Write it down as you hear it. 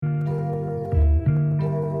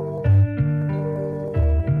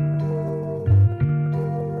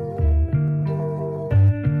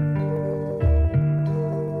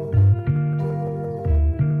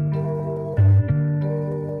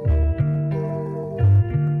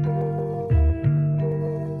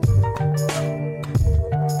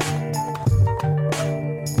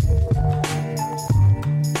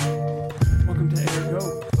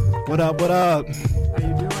What up, what up? How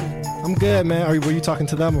you doing? I'm good, man. Were you talking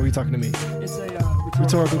to them or were you talking to me? It's a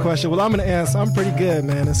Rhetorical question. Well, I'm going to answer. I'm pretty good,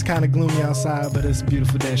 man. It's kind of gloomy outside, but it's a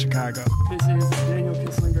beautiful day in Chicago. This is Daniel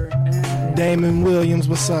Kislinger and Damon Williams,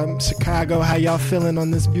 what's up? Chicago, how y'all feeling on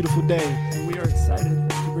this beautiful day? And we are excited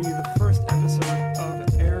to bring you the first episode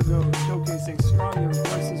of Ergo, showcasing strong young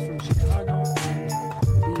voices from Chicago and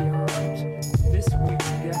beyond. This week's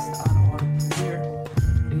guest on our premiere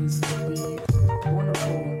is the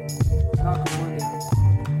wonderful Malcolm London.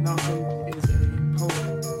 Malcolm is a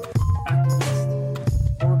poet, activist,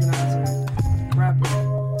 organizer, rapper,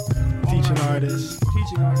 Teaching artist,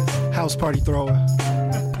 house party thrower.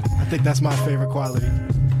 I think that's my favorite quality.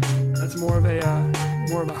 That's more of a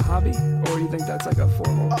hobby, or you think that's like a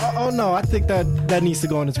formal? Oh no, I think that needs to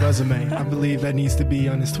go on his resume. I believe that needs to be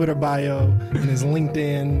on his Twitter bio and his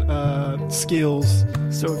LinkedIn skills.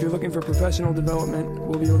 So if you're looking for professional development,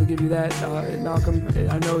 we'll be able to give you that. Malcolm,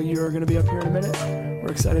 I know you're going to be up here in a minute.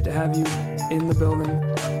 We're excited to have you in the building.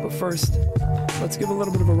 But first, let's give a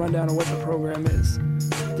little bit of a rundown of what the program is.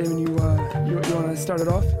 Damon, you want to start it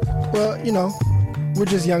off? Well, we're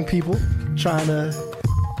just young people trying to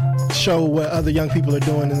show what other young people are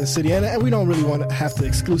doing in the city. And we don't really want to have to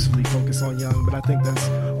exclusively focus on young, but I think that's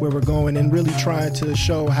where we're going, and really trying to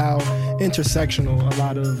show how intersectional a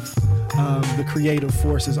lot of the creative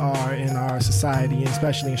forces are in our society, and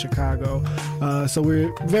especially in Chicago. So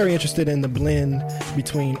we're very interested in the blend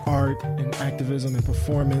between art and activism and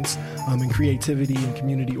performance and creativity and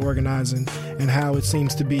community organizing, and how it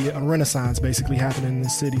seems to be a renaissance basically happening in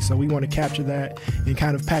this city. So we want to capture that and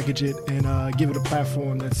kind of package it and give it a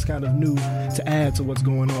platform that's kind of new to add to what's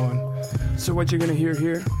going on. So what you're going to hear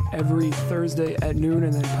here every Thursday at noon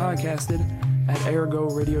and then podcasted at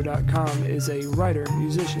ergoradio.com is a writer,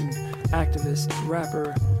 musician, activist,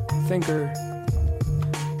 rapper, thinker,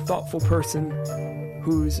 thoughtful person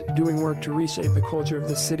who's doing work to reshape the culture of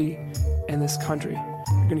this city and this country.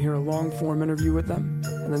 You're going to hear a long-form interview with them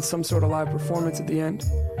and then some sort of live performance at the end.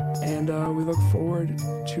 And we look forward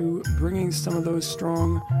to bringing some of those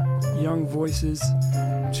strong young voices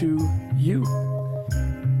to you.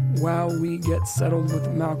 While we get settled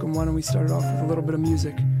with Malcolm, why don't we start it off with a little bit of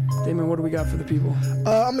music? Damon, what do we got for the people?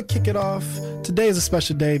 I'm going to kick it off. Today is a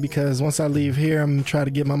special day because once I leave here, I'm going to try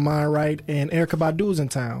to get my mind right. And Erykah Badu's in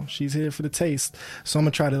town. She's here for the taste. So I'm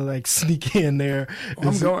going to try to sneak in there. Oh,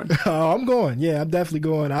 I'm going. Oh, I'm going. Yeah, I'm definitely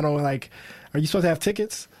going. I don't are you supposed to have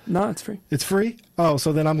tickets? No, it's free. It's free? Oh,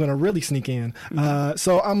 so then I'm going to really sneak in. Mm-hmm.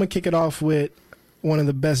 So I'm going to kick it off with one of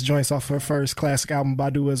the best joints off her first classic album,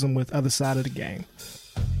 Baduism, with Other Side of the Game.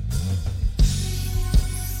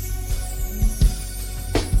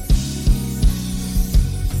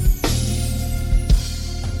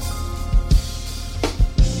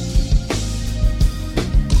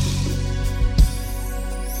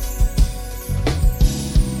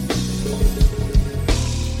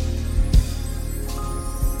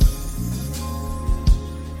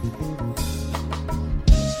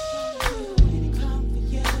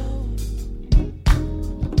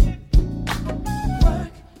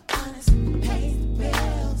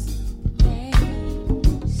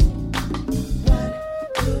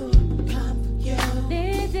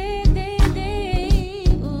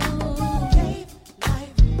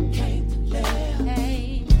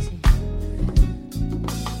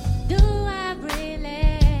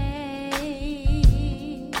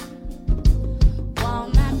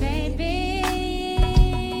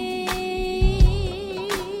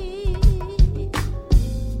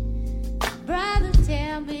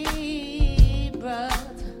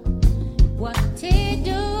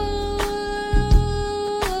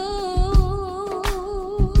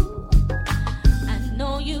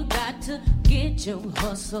 Your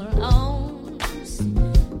hustle on,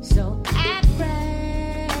 so I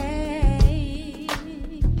pray,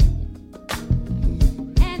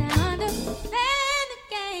 and I understand the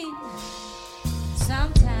game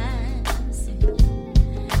sometimes,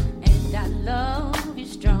 and I love you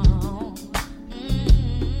strong,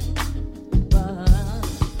 but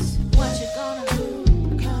what you gonna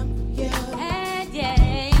do? Come here, and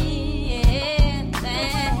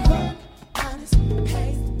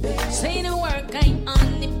say the work ain't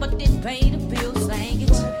on it, but it pay the bills, ain't it?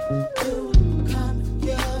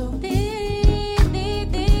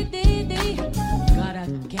 Got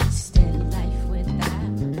against that life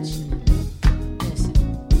without you. Listen,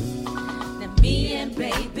 now me and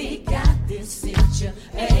baby got this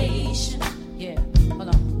situation. Yeah, hold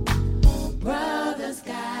on. Brothers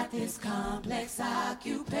got this complex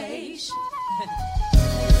occupation.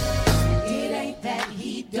 It ain't that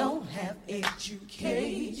he don't have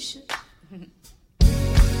education.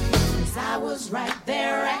 'Cause I was right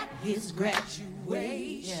there at his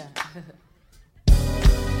graduation.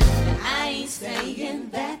 And I ain't saying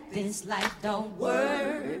that this life don't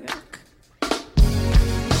work,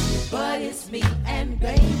 but it's me and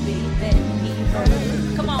baby that he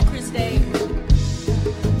hurt. Come on, Chris Dave.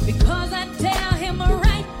 Because I tell him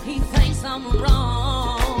right, he thinks I'm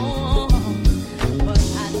wrong. But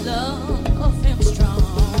I love him strong.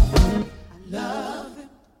 I love him.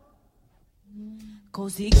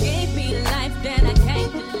 'Cause he gave me life that I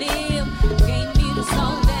came to live. Gave me the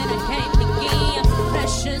soul that I came to give.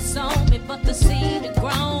 Precious on me, but the seed is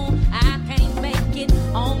grown. I can't make it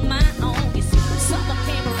on my own. You see, summer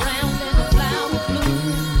came around and the flower blew.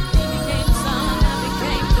 He became the sun, I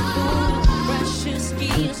became the moon. Precious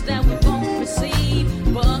gifts that we won't receive.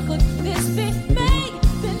 But could this be made?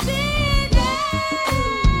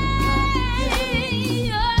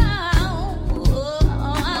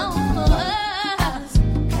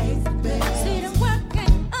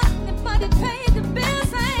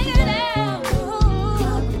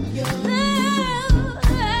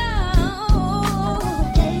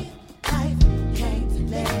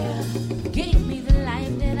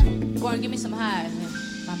 Give me some highs,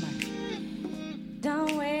 mama.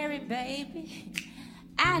 Don't worry, baby.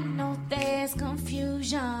 I know there's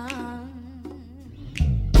confusion,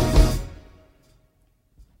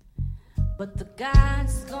 but the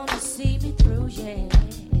God's gonna see me through, yes.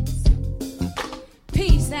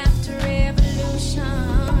 Peace after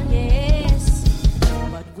revolution, yes.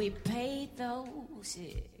 But we paid those.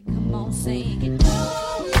 Yeah. Come on, sing it.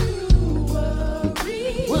 Don't you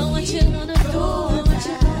worry. Well, what you gonna do? What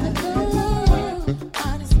you gonna do?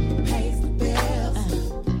 Honest pays the bills.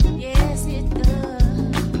 Yes, it does.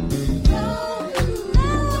 Don't you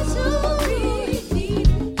worry.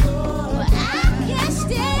 Well, I can't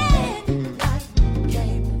stand. Life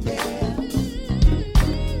came to live.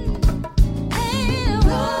 Hey,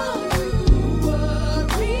 don't you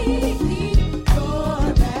worry.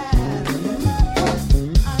 You're bad.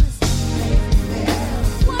 Honest pays the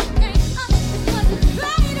bills. What ain't up but the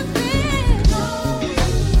pain of it?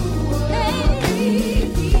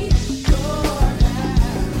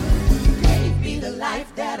 Gave me the life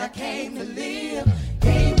that I came to live.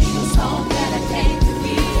 Gave me the song that I came to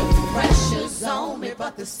give. Precious on me,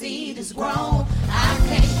 but the seed is grown. I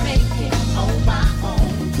can't make it on my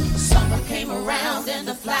own. Summer came around and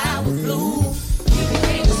the flowers blew. He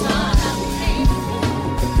became the sun, I became the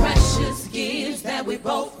moon. Precious gifts that we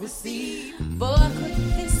both received. But could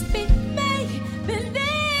this be made?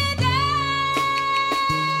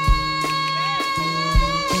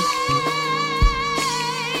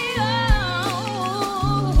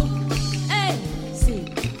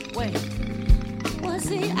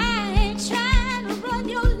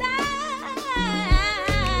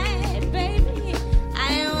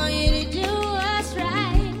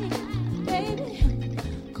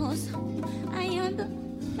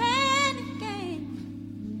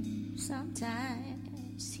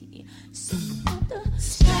 Sometimes, see, some of the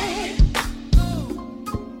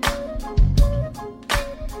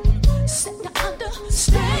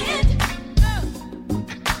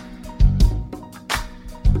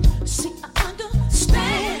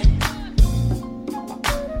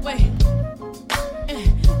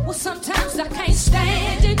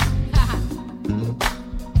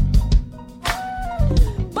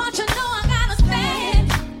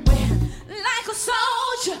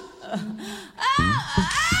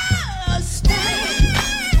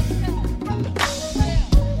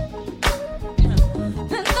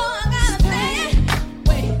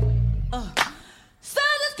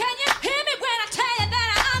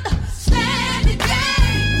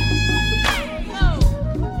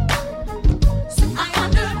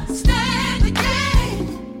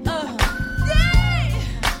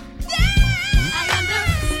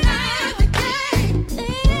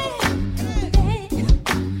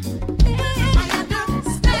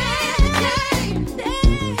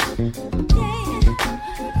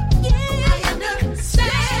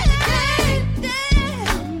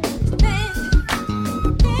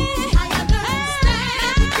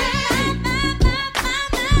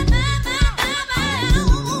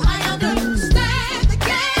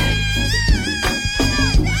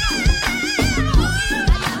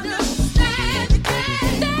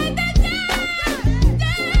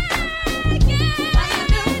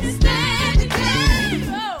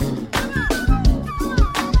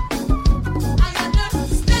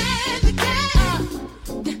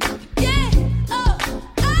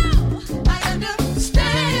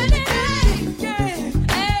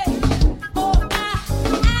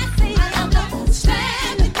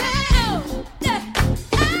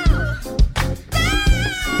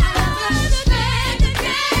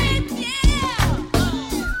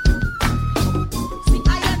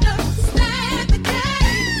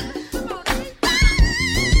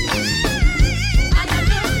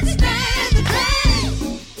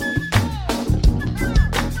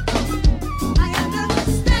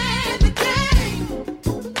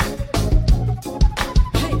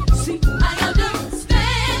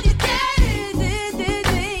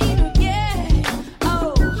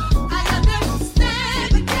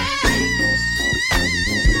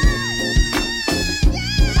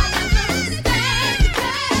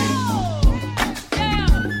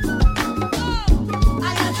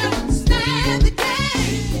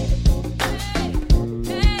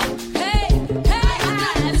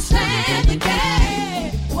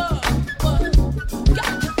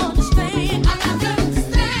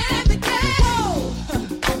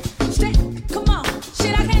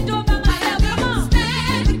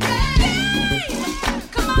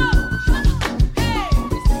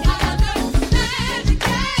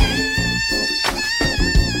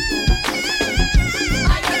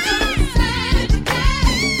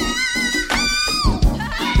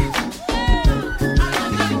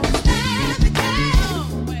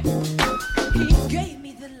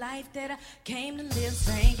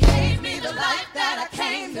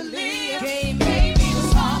to live. Gave me the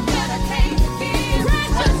song that I came to give.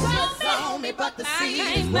 Precious on me, but the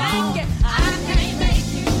seed is wrong. I can't make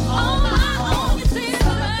you on my own. You see, the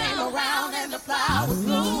summer came around and the flowers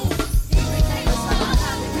bloomed. He became a star,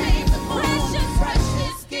 I became the moon.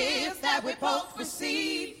 Precious gifts that we both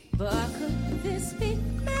received. But could this be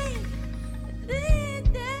made?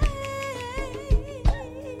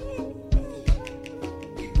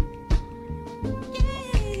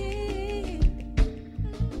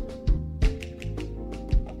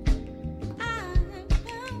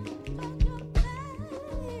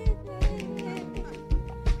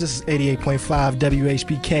 This is 88.5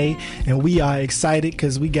 WHBK, and we are excited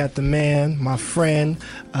because we got the man, my friend,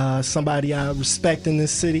 somebody I respect in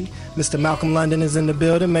this city. Mr. Malcolm London is in the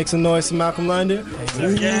building. Make some noise for Malcolm London.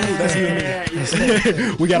 Ooh, that's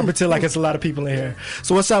me. We got to pretend like it's a lot of people in here.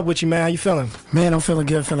 So what's up with you, man? How you feeling? Man, I'm feeling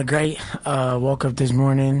good, feeling great. Woke up this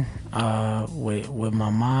morning with my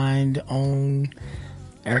mind on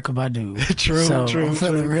Erykah Badu. True. I'm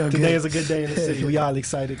feeling real good. Today is a good day in the city. We all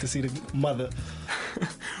excited to see the mother.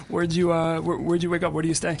 Where'd you wake up? Where do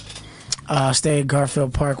you stay? Stay at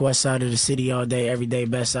Garfield Park, west side of the city all day, every day,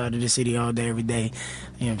 best side of the city all day, every day.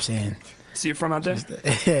 You know what I'm saying? So you're from out there?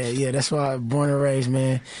 Yeah, that's why I'm born and raised,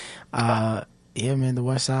 man. Yeah, man, the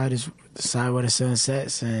west side is the side where the sun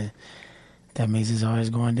sets, and that means it's always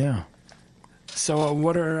going down. So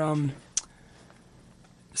what are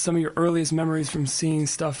some of your earliest memories from seeing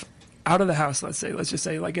stuff out of the house, let's just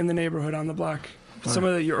say, like in the neighborhood, on the block? Some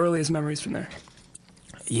of your earliest memories from there.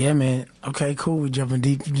 Yeah, man. Okay, cool. We're jumping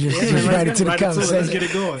deep just right into the conversation. Let's get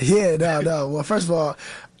it going. Yeah, no. Well, first of all,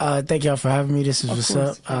 thank y'all for having me. This is what's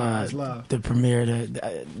It's up. love. The premiere.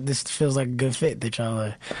 This feels like a good fit that y'all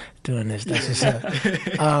are doing this. That's what's up.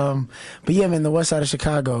 But yeah, man, the west side of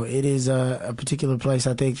Chicago, it is a particular place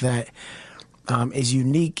I think that is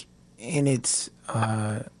unique in its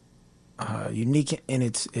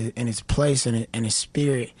place and its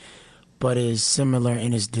spirit, but is similar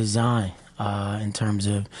in its design in terms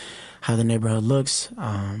of how the neighborhood looks,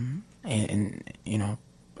 and you know,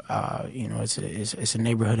 it's a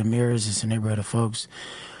neighborhood of mirrors. It's a neighborhood of folks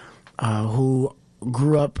who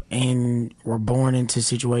grew up and were born into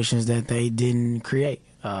situations that they didn't create,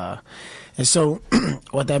 and so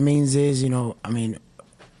what that means is,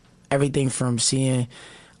 everything from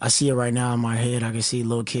I see it right now in my head. I can see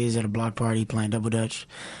little kids at a block party playing double dutch.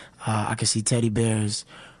 I can see teddy bears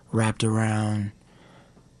wrapped around,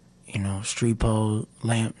 street pole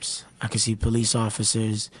lamps. I can see police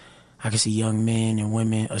officers. I can see young men and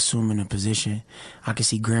women assuming a position. I can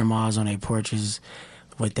see grandmas on their porches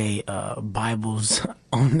with their Bibles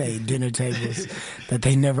on their dinner tables that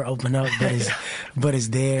they never open up, but it's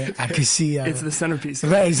there. I can see it's the centerpiece.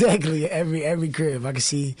 Right, exactly. Every crib. I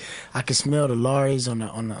can smell the lorries on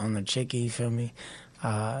the chicken. You feel me?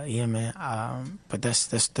 Yeah, man. But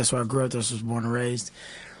that's where I grew up. That's where I was born and raised,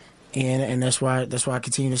 and that's why I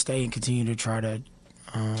continue to stay and continue to try to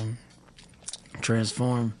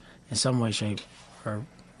transform in some way, shape, or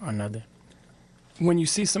another. When you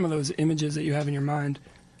see some of those images that you have in your mind,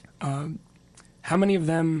 how many of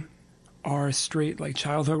them are straight like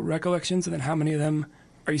childhood recollections, and then how many of them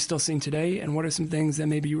are you still seeing today? And what are some things that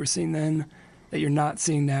maybe you were seeing then that you're not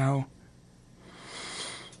seeing now?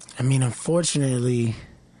 Unfortunately,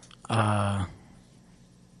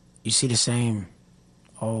 you see the same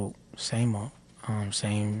old, same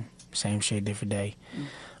shit, different day.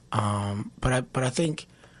 But I think,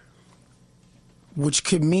 which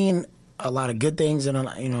could mean a lot of good things and a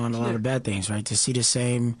lot of bad things, right? To see the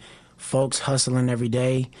same folks hustling every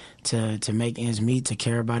day to make ends meet, to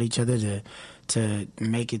care about each other, to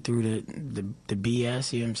make it through the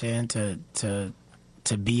BS, you know what I'm saying?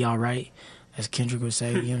 To be all right, as Kendrick would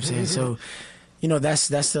say, you know what I'm saying? So,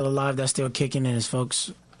 that's still alive, that's still kicking, and there's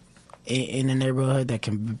folks in the neighborhood that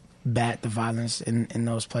can combat the violence in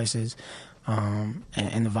those places, and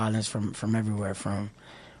the violence from everywhere, from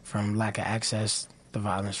lack of access, the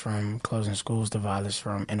violence from closing schools, the violence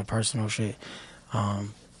from interpersonal shit.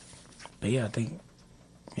 But yeah, I think,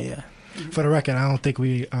 yeah. For the record, I don't think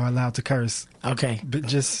we are allowed to curse. Okay. But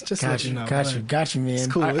just got let you, you know. Got you, man. It's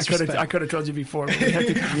cool. I could have told you before. But we had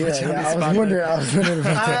to I was wondering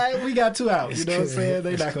about that. We got two out. You know what I'm cool. saying?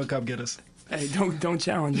 They're not gonna come get us. Hey, don't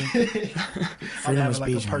challenge him. I'm having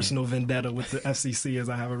like a speech, personal vendetta with the FCC as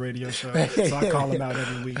I have a radio show, so I call them out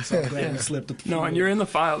every week. So I'm glad we slipped the. No, and you're in the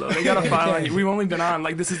file though. They got a file on you. We've only been on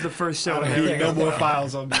this is the first show. No more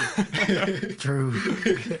files on me. True.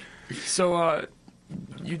 So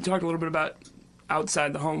you talked a little bit about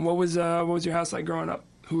outside the home. What was your house like growing up?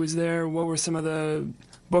 Who was there? What were some of the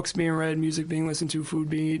books being read, music being listened to, food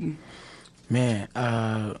being eaten? Man,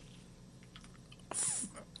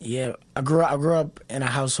 Yeah, I grew up in a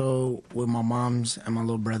household with my moms and my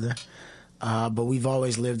little brother, but we've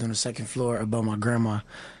always lived on the second floor above my grandma,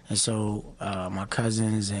 and so my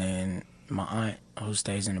cousins and my aunt who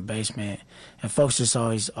stays in the basement, and folks just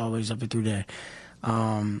always up and through there.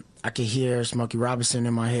 I could hear Smokey Robinson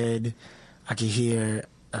in my head. I could hear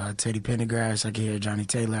Teddy Pendergrass. I could hear Johnny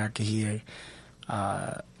Taylor.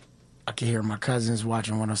 I could hear my cousins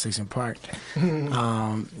watching 106 in Park.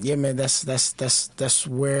 Yeah, man, that's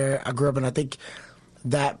where I grew up, and I think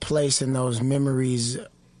that place and those memories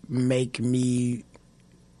make me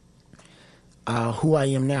who I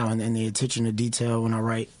am now, and the attention to detail when I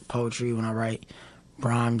write poetry, when I write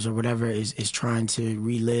rhymes or whatever, is trying to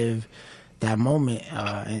relive that moment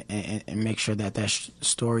and make sure that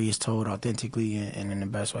story is told authentically and in the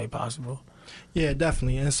best way possible. Yeah,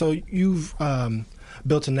 definitely. And so you've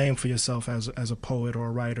built a name for yourself as a poet or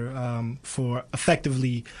a writer for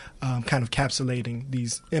effectively kind of encapsulating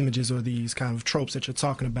these images or these kind of tropes that you're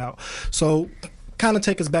talking about. So kind of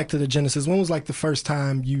take us back to the genesis. When was like the first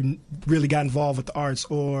time you really got involved with the arts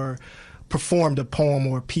or performed a poem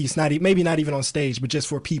or a piece, maybe not even on stage, but just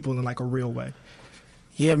for people in like a real way?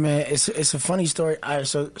 Yeah, man, it's a funny story.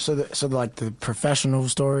 So like the professional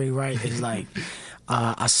story, right? Is like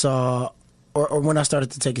I saw, or when I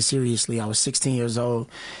started to take it seriously, I was 16 years old,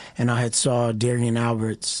 and I had saw Darian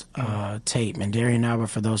Albert's tape. And Darian Albert,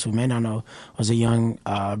 for those who may not know, was a young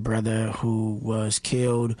brother who was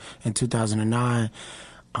killed in 2009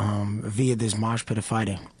 via this mosh pit of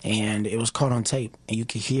fighting, and it was caught on tape, and you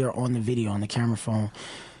could hear on the video on the camera phone,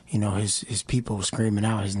 you know, his people screaming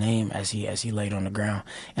out his name as he laid on the ground.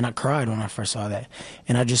 And I cried when I first saw that.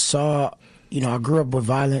 And I just saw, you know, I grew up with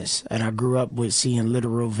violence, and I grew up with seeing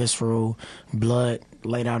literal, visceral blood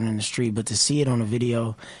laid out in the street. But to see it on a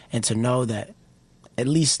video and to know that, at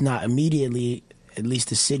least not immediately, at least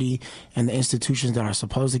the city and the institutions that are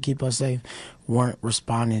supposed to keep us safe weren't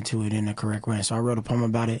responding to it in the correct way. So I wrote a poem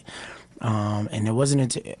about it. And it wasn't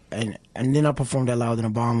until, and then I performed at Louder Than a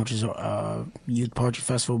Bomb, which is a youth poetry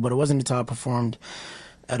festival, but it wasn't until I performed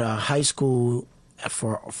at a high school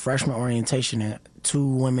for freshman orientation and 2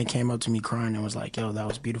 women came up to me crying and was like, yo, that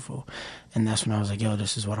was beautiful. And that's when I was like, yo,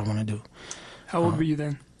 this is what I want to do. How old were you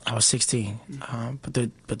then? I was 16. But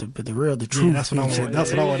the truth. Yeah, that's what I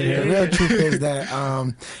want to hear. The real truth is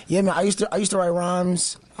that, yeah, man, I used to write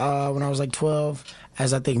rhymes when I was like 12.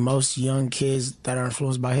 As I think most young kids that are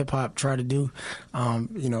influenced by hip-hop try to do.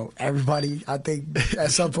 You know, everybody, I think,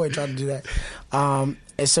 at some point tried to do that. And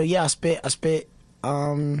so, yeah, I spit,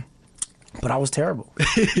 but I was terrible.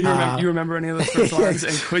 You remember any of those first lines?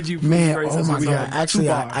 And could you please raise oh us? my God. Actually,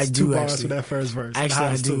 I do. Two bars actually. for that first verse. Actually,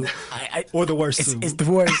 I do. Or the worst two. It's the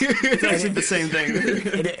worst. It's actually the same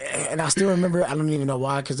thing. And I still remember, I don't even know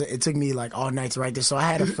why, because it took me like all night to write this. So I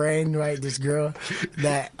had a friend, right, this girl,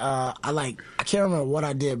 that I can't remember what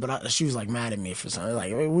I did, but she was like mad at me for something.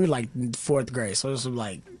 Like, we were like 4th grade, so it was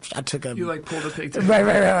like, I took her. You like pulled a pigtail.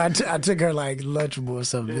 Right. I took her like Lunchable or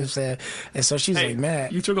something. You know what I'm saying? And so she was like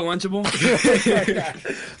mad. You took a Lunchable?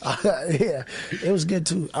 Yeah, it was good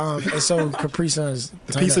too. And so Capri Suns.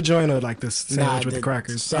 The pizza joint or like this sandwich with the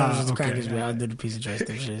crackers? Sandwich with the crackers, man. I did the pizza joints.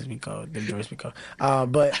 Them shits be cold. Them joints be cold.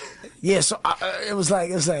 But yeah, so it was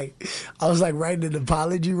like I was like writing an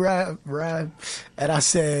apology rap, and I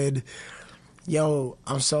said, "Yo,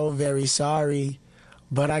 I'm so very sorry,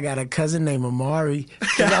 but I got a cousin named Amari."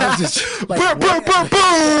 And I was just like,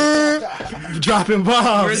 dropping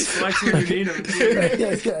bombs. Where's Flex when you need him?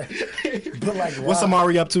 But like, what's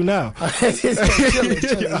Amari up to now?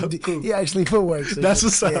 He actually footwork. So that's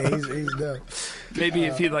what's up. Yeah, he's dope. Maybe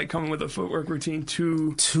if he'd like come with a footwork routine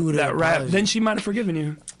to that that rap, apology. then she might have forgiven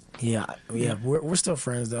you. Yeah, we're still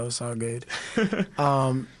friends though. It's all good.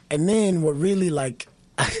 And then what really like,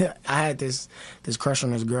 I had this crush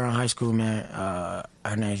on this girl in high school, man.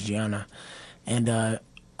 Her name's Gianna, and I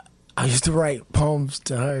used to write poems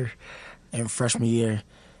to her in freshman year,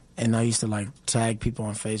 and I used to like tag people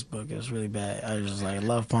on Facebook. It was really bad. I was just like,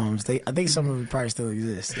 love poems. I think some of them probably still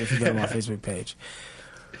exist if you go to my Facebook page.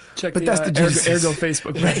 Check But the, that's the juice. Ergo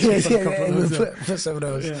Facebook page. Put some of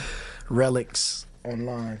those relics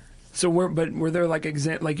online. So were there like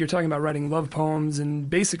like you're talking about writing love poems and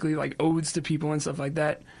basically like odes to people and stuff like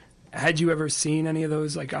that? Had you ever seen any of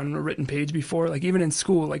those like on a written page before? Like even in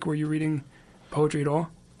school, like were you reading poetry at all?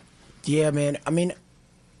 Yeah, man. I mean,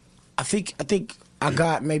 I think I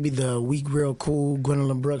got maybe the Weak Real Cool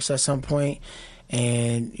Gwendolyn Brooks at some point,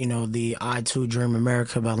 and you know the I Too Dream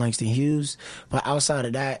America by Langston Hughes. But outside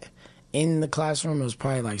of that, in the classroom, it was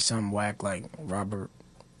probably like some whack like Robert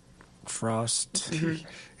Frost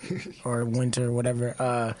or Winter,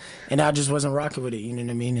 whatever. And I just wasn't rocking with it. You know what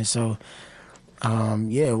I mean? And so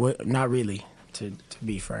Not really, to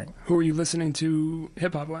be frank. Who are you listening to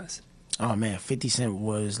hip hop wise? Oh man, 50 Cent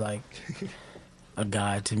was like a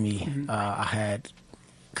god to me. I had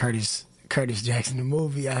Curtis Jackson the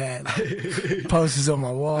movie. I had like, posters on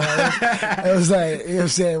my wall. It was like, you know what I'm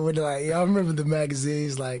saying, with like, I remember the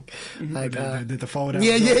magazines like did the fold out.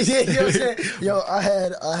 Yeah. You know what I'm saying? Yo, I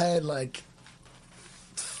had like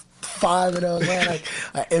 5 of those. I had like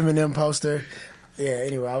an Eminem poster. Yeah.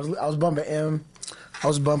 Anyway, I was bumping M. I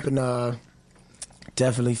was bumping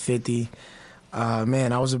definitely 50.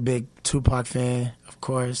 Man, I was a big Tupac fan. Of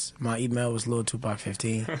course, my email was Lil Tupac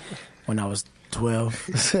 15 when I was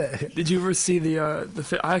 12. Did you ever see the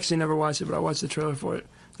I actually never watched it, but I watched the trailer for it.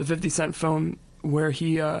 The 50 Cent film where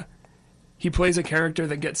he plays a character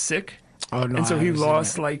that gets sick. Oh no! And so he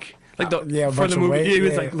lost like the for the movie. Weight, he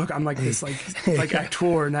was like, "Look, I'm like this like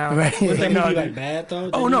actor now." Was that movie like bad though?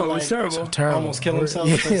 Oh no, it was terrible. So terrible. Almost kill himself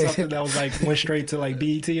for something that was like went straight to like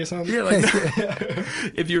BET or something. Yeah, like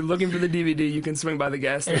if you're looking for the DVD, you can swing by the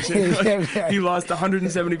gas station. He lost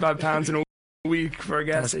 175 pounds in a week for a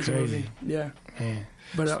gas station movie. Yeah, man.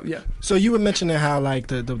 But yeah. So you were mentioning how like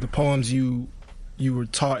the poems you were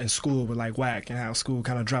taught in school were like whack, and how school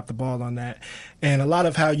kind of dropped the ball on that, and a lot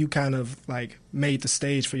of how you kind of like made the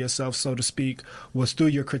stage for yourself, so to speak, was through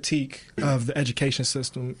your critique of the education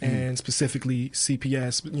system and specifically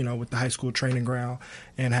CPS, you know, with the high school training ground,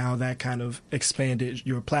 and how that kind of expanded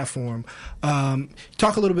your platform.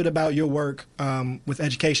 Talk a little bit about your work with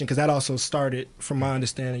education, because that also started, from my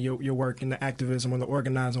understanding, your work in the activism or the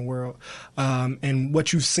organizing world, and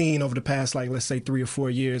what you've seen over the past, like, let's say 3 or 4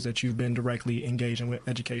 years that you've been directly engaging with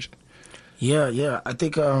education. Yeah. I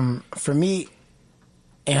think for me,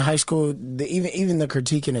 in high school, even the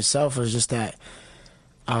critique in itself was just that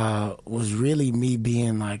was really me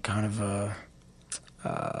being like kind of a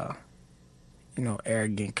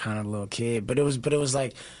arrogant kind of little kid. But it was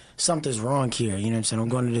like something's wrong here. You know what I'm saying? I'm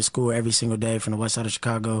going to this school every single day from the west side of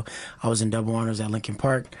Chicago. I was in double honors at Lincoln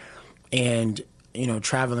Park, and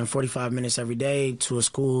traveling 45 minutes every day to a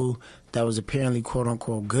school that was apparently quote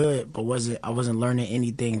unquote good, but I wasn't learning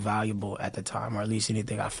anything valuable at the time, or at least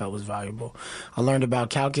anything I felt was valuable. I learned about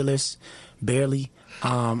calculus, barely,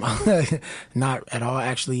 not at all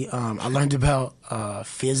actually. I learned about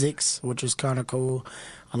physics, which was kind of cool.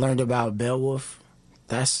 I learned about Beowulf.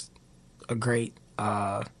 That's a great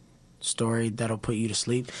story that'll put you to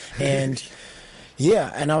sleep. And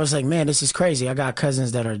yeah, and I was like, man, this is crazy. I got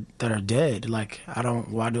cousins that are dead. Like,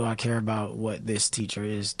 why do I care about what this teacher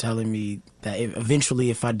is telling me that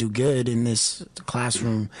eventually if I do good in this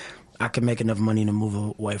classroom, I can make enough money to move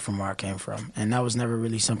away from where I came from. And that was never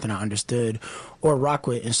really something I understood or rock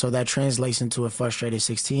with. And so that translates into a frustrated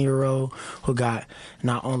 16-year-old who got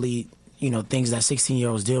not only things that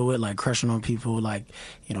 16-year-olds deal with, like crushing on people, like,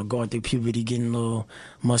 going through puberty, getting little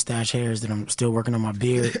mustache hairs that I'm still working on my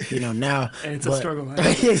beard, now. And it's a struggle, man.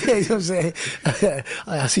 You know what I'm saying?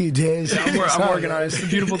 I see you, James. Yeah, I'm organized. The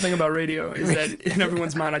beautiful thing about radio is that in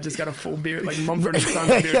everyone's mind, I just got a full beard, like Mumford & Sons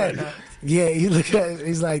beard right now. Yeah,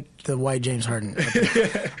 he's like the white James Harden.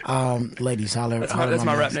 Ladies, holler. That's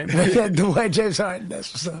my rap name. The white James Harden.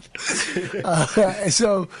 That's what's up.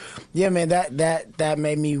 So, yeah, man, that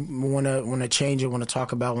made me want to change it, want to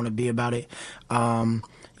talk about, want to be about it.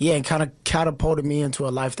 Yeah, and kind of catapulted me into a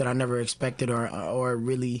life that I never expected or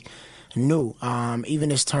really knew. Even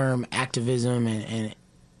this term activism, and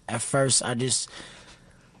at first I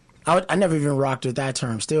never even rocked with that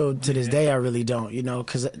term. Still to this day, I really don't.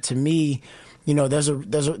 Because to me, there's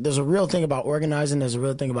a real thing about organizing. There's a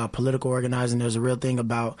real thing about political organizing. There's a real thing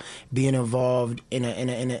about being involved in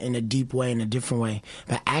a deep way, in a different way.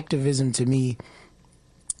 But activism to me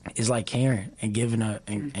is like caring and giving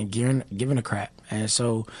a crap. And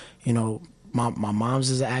so, my mom's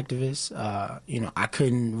is an activist. I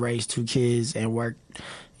couldn't raise 2 kids and work,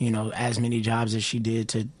 as many jobs as she did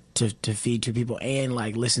to feed 2 people and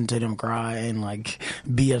like listen to them cry and like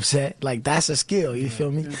be upset. Like, that's a skill, you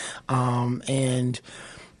feel me? And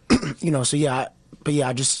so yeah,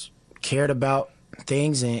 I just cared about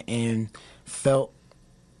things and felt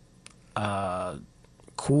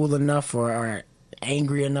cool enough or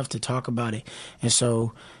angry enough to talk about it. And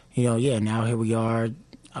so, now here we are,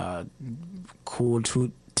 cool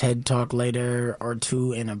TED Talk later or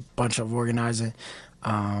 2 and a bunch of organizing.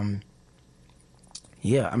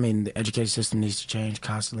 Yeah, I mean, the education system needs to change,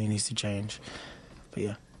 constantly needs to change. But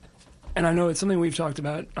yeah. And I know it's something we've talked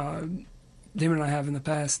about, Damon and I have in the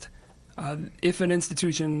past. If an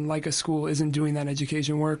institution like a school isn't doing that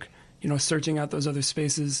education work, searching out those other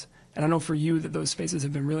spaces. And I know for you that those spaces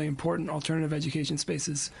have been really important, alternative education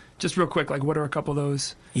spaces. Just real quick, like, what are a couple of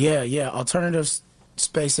those? Yeah, alternative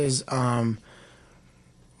spaces.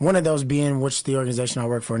 One of those being, which the organization I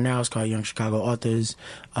work for now is called Young Chicago Authors.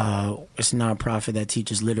 It's a nonprofit that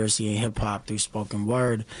teaches literacy and hip hop through spoken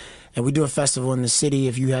word. And we do a festival in the city.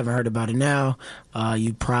 If you haven't heard about it now,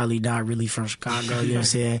 you probably not really from Chicago, you know what I'm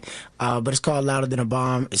saying? But it's called Louder Than a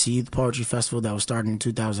Bomb. It's a youth poetry festival that was started in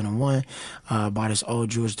 2001 by this old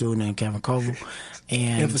Jewish dude named Kevin Koval.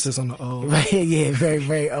 And Emphasis on the old. yeah, very,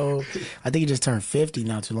 very old. I think he just turned 50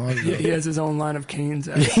 not too long ago. Yeah, he has his own line of canes.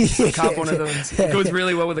 Cop one of those. It goes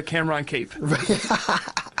really well with a Cameron cape.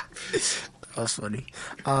 That's funny.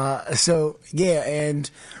 So, yeah, and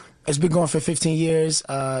it's been going for 15 years.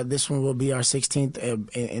 This one will be our 16th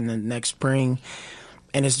in the next spring.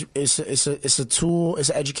 And it's a tool, it's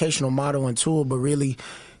an educational model and tool, but really,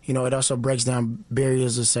 you know, it also breaks down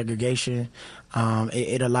barriers of segregation.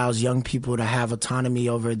 It allows young people to have autonomy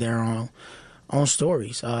over their own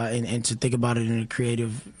stories and to think about it in a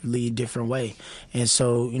creatively different way. And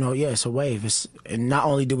so, you know, yeah, it's a wave. And not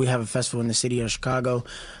only do we have a festival in the city of Chicago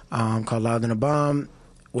called Louder Than a Bomb,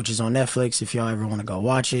 which is on Netflix. If y'all ever want to go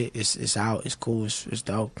watch it, it's out. It's cool. It's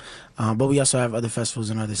dope. But we also have other festivals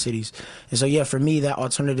in other cities. And so, yeah, for me, that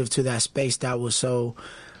alternative to that space that was so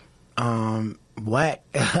whack,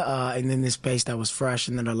 and then this space that was fresh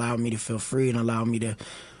and that allowed me to feel free and allowed me to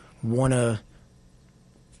want to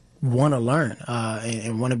learn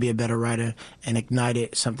and want to be a better writer and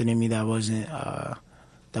ignited something in me that wasn't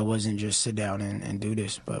just sit down and do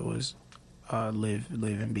this, but was live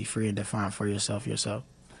and be free and define for yourself.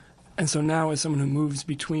 And so now, as someone who moves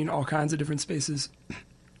between all kinds of different spaces,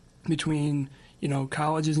 between, you know,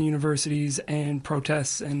 colleges and universities and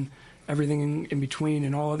protests and everything in between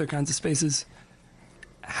and all other kinds of spaces,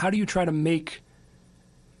 how do you try to make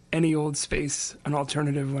any old space an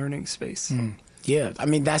alternative learning space? Yeah, I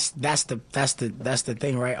mean that's the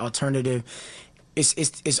thing, right? Alternative.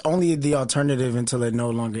 It's only the alternative until it no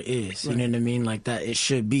longer is. You know what I mean? Like that, it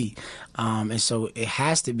should be, and so it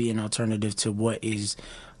has to be an alternative to what is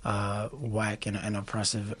whack and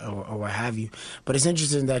oppressive or what have you. But it's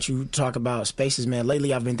interesting that you talk about spaces, man.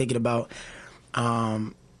 Lately, I've been thinking about,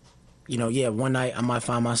 you know, yeah, one night I might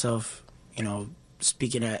find myself, you know,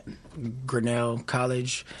 speaking at Grinnell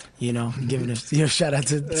College, you know, giving a shout out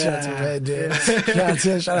to Red Dead.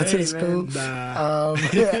 Shout out to the school.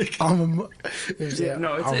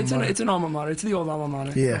 It's an alma mater. It's the old alma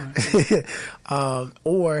mater. Yeah.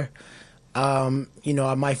 Or, you know,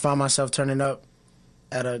 I might find myself turning up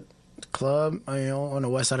at a club, you know, on the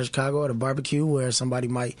west side of Chicago at a barbecue where somebody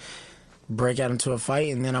might break out into a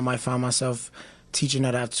fight, and then I might find myself teaching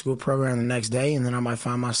that after school program the next day, and then I might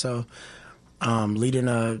find myself leading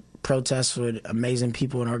a protest with amazing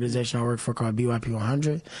people in an organization I work for called BYP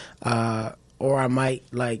 100, or I might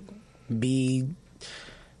like be,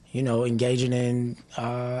 you know, engaging in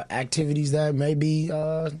activities that maybe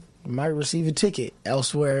might receive a ticket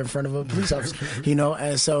elsewhere in front of a police officer, you know.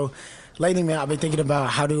 And so lately, man, I've been thinking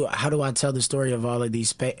about how do I tell the story of all of these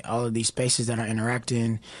spaces that I interact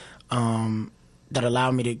in, that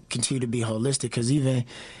allow me to continue to be holistic. Because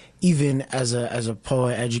even as a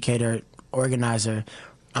poet, educator, organizer,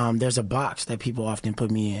 there's a box that people often put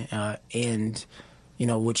me in, and you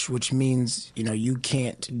know, which means, you know, you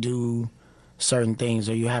can't do certain things,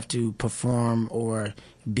 or you have to perform or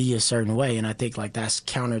be a certain way. And I think like that's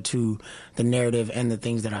counter to the narrative and the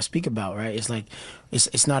things that I speak about, right? It's like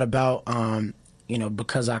it's not about you know,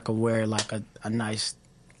 because I could wear like a nice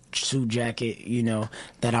suit jacket, you know,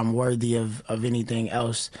 that I'm worthy of anything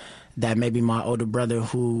else that maybe my older brother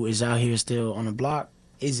who is out here still on the block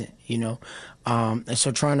isn't, you know. And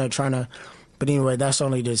so trying to but anyway, that's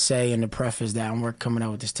only to say in the preface that I'm coming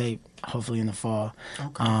out with this tape hopefully in the fall.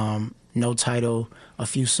 Okay. No title, a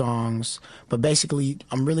few songs, but basically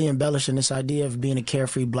I'm really embellishing this idea of being a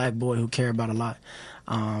carefree black boy who care about a lot,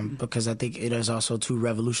 because I think it is also too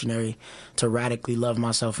revolutionary to radically love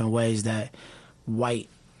myself in ways that white,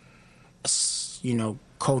 you know,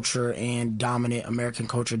 culture and dominant American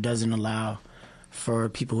culture doesn't allow for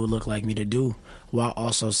people who look like me to do, while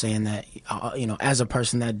also saying that, you know, as a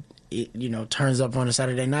person that, you know, turns up on a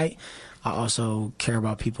Saturday night, I also care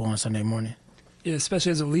about people on Sunday morning. Yeah,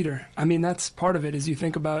 especially as a leader. I mean, that's part of it, is you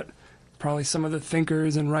think about probably some of the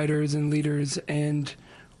thinkers and writers and leaders and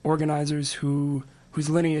organizers whose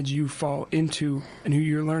lineage you fall into and who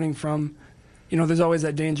you're learning from. You know, there's always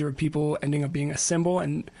that danger of people ending up being a symbol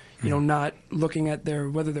and, you know, not looking at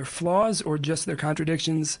whether they're flaws or just their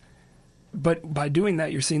contradictions. But by doing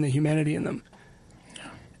that, you're seeing the humanity in them.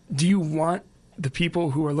 Do you want the people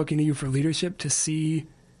who are looking to you for leadership to see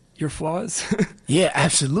your flaws? Yeah,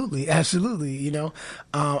 absolutely. You know,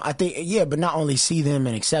 I think, yeah, but not only see them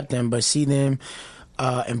and accept them, but see them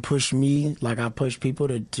and push me like I push people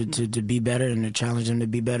to be better and to challenge them to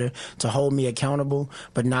be better, to hold me accountable,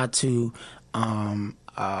 but not to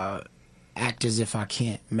act as if I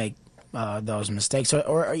can't make those mistakes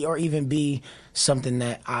or even be something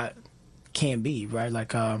that I can't be, right?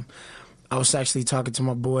 Like I was actually talking to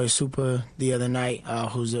my boy Super the other night,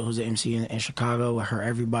 who's an MC in Chicago, with her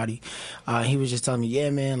everybody. He was just telling me, yeah,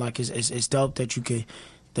 man, like it's dope that you could,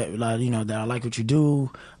 that like, you know, that I like what you do.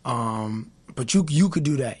 But you could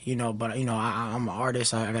do that, you know. But you know, I'm an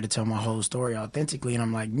artist. I got to tell my whole story authentically, and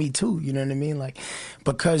I'm like, me too. You know what I mean? Like,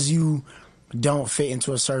 because you don't fit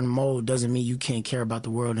into a certain mold doesn't mean you can't care about the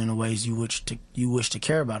world in the ways you wish to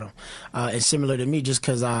care about them. It's similar to me, just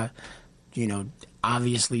because I, you know,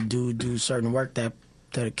 obviously do certain work that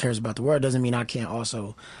cares about the world doesn't mean I can't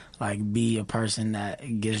also like be a person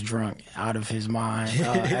that gets drunk out of his mind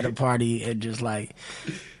at a party and just like,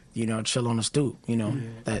 you know, chill on the stoop, you know,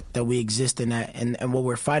 that we exist in that. And what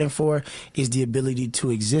we're fighting for is the ability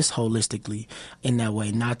to exist holistically in that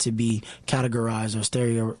way, not to be categorized or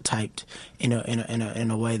stereotyped in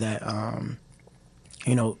a way that,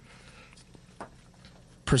 you know,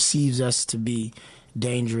 perceives us to be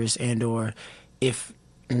dangerous and or if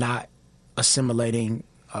not assimilating,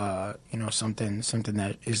 you know, something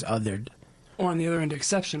that is othered. Or on the other end,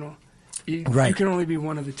 exceptional. Right. You can only be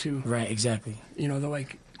one of the two. Right, exactly. You know,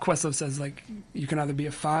 like Questlove says, like, you can either be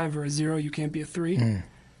a 5 or a 0, you can't be a 3.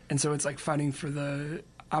 And so it's like fighting for the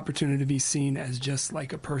opportunity to be seen as just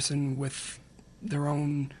like a person with their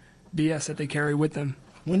own BS that they carry with them.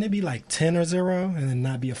 Wouldn't it be like 10 or 0 and then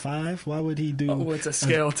not be a 5? Why would he do it's a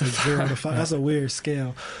scale to 0 to 5? That's a weird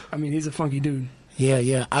scale. I mean, he's a funky dude.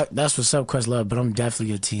 Yeah. That's what's up, Questlove, but I'm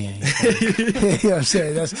definitely a 10. You know what I'm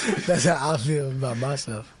saying? That's how I feel about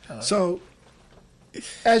myself. So,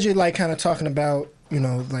 as you're like kind of talking about, you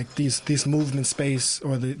know, like these movement space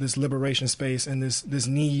or this liberation space and this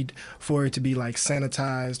need for it to be like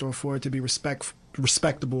sanitized or for it to be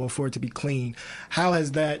respectable or for it to be clean, how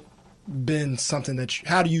has that been something that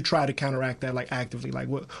how do you try to counteract that, like actively? Like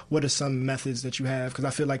what are some methods that you have? Because I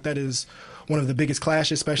feel like that is one of the biggest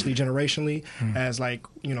clashes, especially generationally, as like,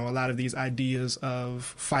 you know, a lot of these ideas of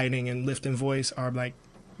fighting and lifting voice are like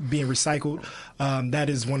being recycled. That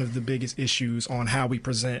is one of the biggest issues on how we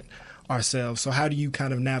present ourselves. So how do you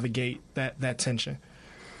kind of navigate that tension?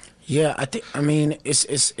 Yeah, I mean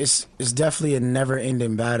it's definitely a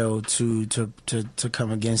never-ending battle to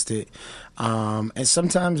come against it. And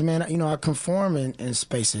sometimes, man, you know, I conform in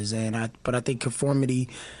spaces, but I think conformity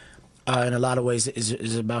in a lot of ways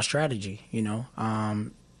is about strategy, you know.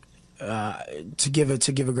 To give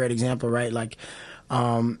a great example, right? Like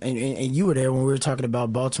and you were there when we were talking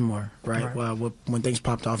about Baltimore, right? Well, when things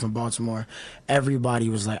popped off in Baltimore, everybody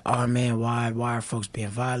was like, "Oh man, why are folks being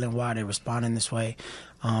violent? Why are they responding this way?"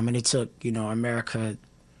 And it took, you know, America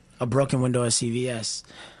a broken window at CVS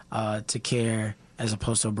to care as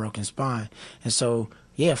opposed to a broken spine. And so,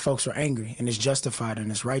 yeah, folks are angry, and it's justified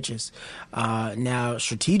and it's righteous. Now,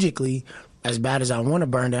 strategically, as bad as I want to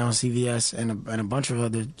burn down CVS and a bunch of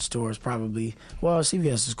other stores, probably. Well,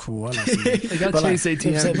 CVS is cool. I like CVS. They got Chase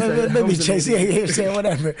ATM. Maybe Chase, saying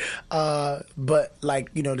whatever. But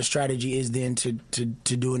like, you know, the strategy is then to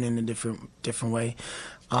do it in a different way.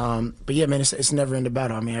 But yeah, man, it's never in the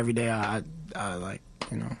battle. I mean, every day I like,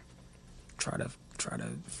 you know, try to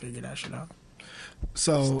figure that shit out.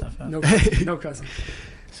 So no cousin.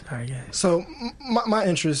 Sorry, guys. So my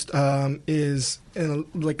interest is in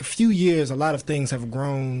like a few years, a lot of things have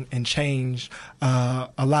grown and changed a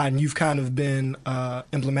lot, and you've kind of been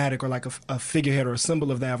emblematic or like a figurehead or a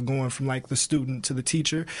symbol of that, of going from like the student to the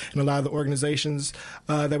teacher in a lot of the organizations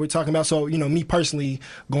that we're talking about. So, you know, me personally,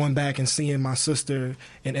 going back and seeing my sister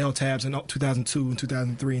in LTABs in 2002 and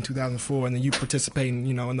 2003 and 2004, and then you participating,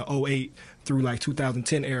 you know, in the 2008 through like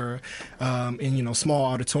 2010 era in, you know, small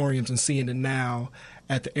auditoriums, and seeing it now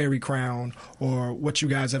at the Airy Crown, or what you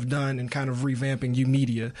guys have done in kind of revamping U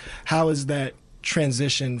Media. How is that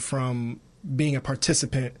transition from being a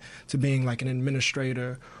participant to being like an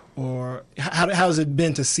administrator, or how has it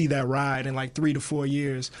been to see that ride in like 3 to 4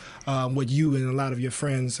 years, what you and a lot of your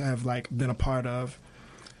friends have like been a part of?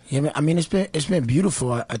 Yeah, I mean, it's been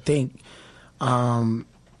beautiful. I think, and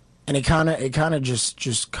it kind of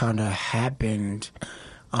just kind of happened,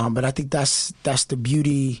 but I think that's the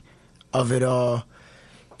beauty of it all.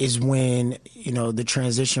 Is when, you know, the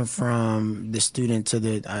transition from the student to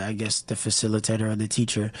the, I guess, the facilitator or the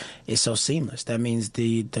teacher is so seamless. That means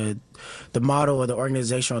the model or the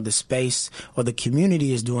organization or the space or the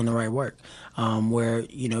community is doing the right work, where,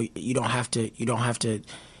 you know, you don't have to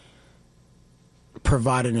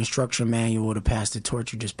provide an instruction manual to pass the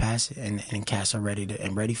torch. You just pass it, and cats are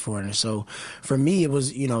ready for it. And so for me, it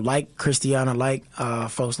was, like Christiana, like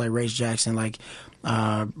folks like Race Jackson, like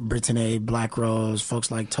Brittany Black Rose,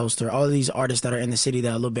 folks like Toaster, all of these artists that are in the city that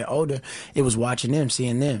are a little bit older. It was watching them,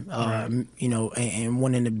 seeing them, and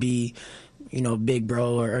wanting to be, big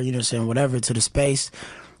bro or saying whatever to the space.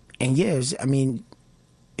 And yes, I mean,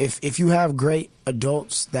 if you have great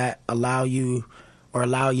adults that allow you or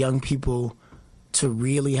allow young people to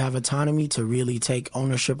really have autonomy, to really take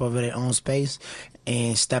ownership of their own space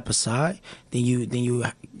and step aside, then you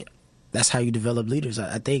that's how you develop leaders,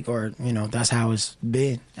 I think, or that's how it's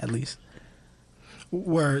been, at least.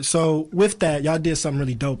 Word. So with that, y'all did something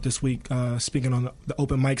really dope this week, speaking on the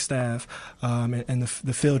open mic staff and the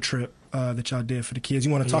field trip that y'all did for the kids.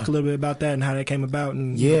 You want to talk a little bit about that and how that came about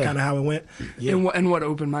and kind of how it went? Yeah. And what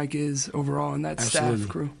open mic is overall in that staff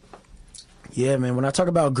crew. Yeah, man. When I talk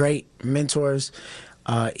about great mentors,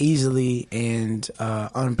 easily and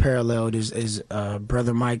unparalleled is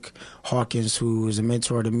Brother Mike Hawkins, who is a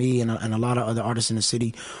mentor to me and a lot of other artists in the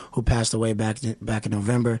city who passed away back in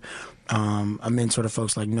November. A mentor to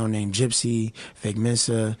folks like No Name Gypsy, Vic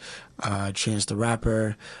Mensa, Chance the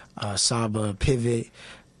Rapper, Saba, Pivot.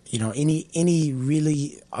 Any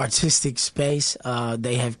really artistic space,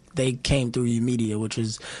 they came through media, which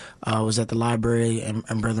was at the library,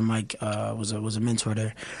 and Brother Mike was a mentor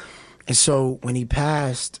there. And so when he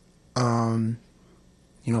passed,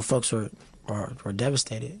 folks were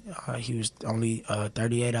devastated. He was only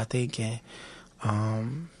 38, I think, and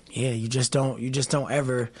you just don't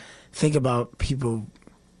ever think about people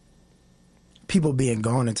being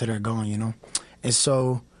gone until they're gone, And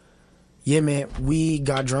so, yeah, man, we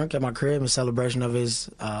got drunk at my crib in celebration of his.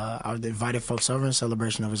 I invited folks over in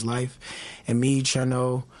celebration of his life, and me,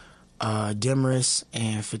 Chano, Demarest,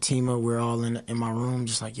 and Fatima, we're all in my room,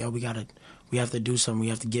 just like, yo, we have to do something. We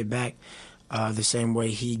have to get back the same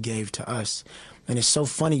way he gave to us. And it's so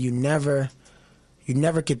funny. You never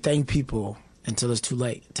could thank people until it's too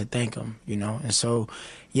late to thank them, And so,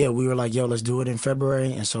 yeah, we were like, yo, let's do it in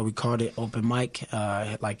February. And so we called it Open Mic,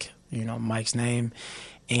 Mike's name.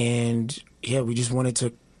 And, yeah, we just wanted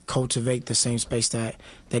to cultivate the same space that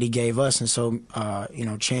he gave us. And so,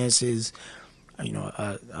 Chance is,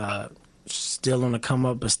 still on the come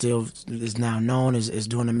up, but still is now known, is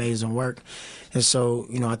doing amazing work. And so,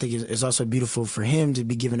 I think it's also beautiful for him to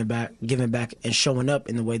be giving back and showing up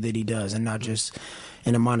in the way that he does, and not just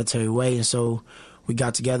in a monetary way. And so we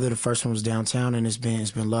got together. The first one was downtown, and it's been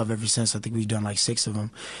love ever since. I think we've done like 6 of them.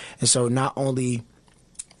 And so not only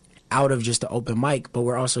out of just the open mic, but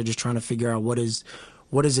we're also just trying to figure out what does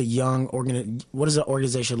an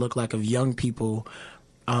organization look like of young people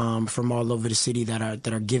from all over the city that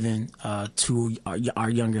are given to our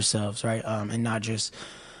younger selves, right? And not just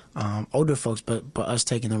older folks, but us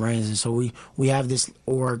taking the reins. And so we have this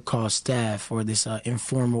org called staff, or this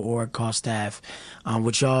informal org called staff,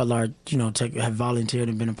 which y'all are have volunteered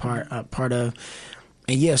and been a part of.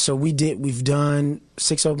 And yeah, so we've done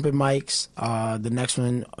 6 open mics. The next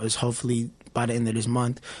one is hopefully by the end of this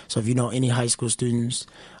month. So if you know any high school students,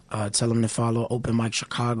 tell them to follow Open Mic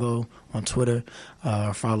Chicago on Twitter,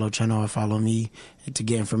 or follow Channel, or follow me to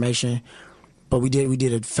get information. But we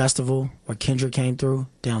did a festival where Kendrick came through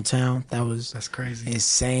downtown. That's crazy,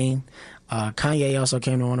 insane. Kanye also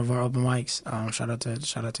came to one of our open mics. Shout out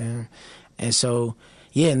to him. And so,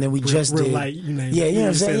 yeah, and then we just did. Light, you know what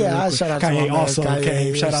I'm saying? Yeah, shout out Kanye to my also man.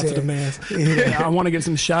 came. Shout out to the man. I want to get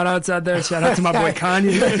some shout outs out there. Shout out to my boy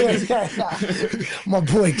Kanye. My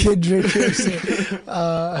boy Kendrick. You know what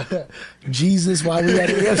I'm saying? Jesus, why we had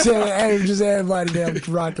it. You know what I'm saying? Just everybody there I'm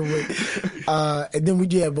rocking with. And then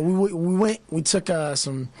we took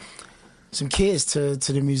some kids to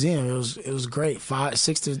the museum. It was great.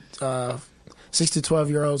 6 to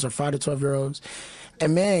 12-year-olds or 5 to 12-year-olds.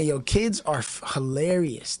 And man, kids are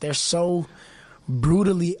hilarious. They're so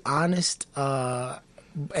brutally honest, and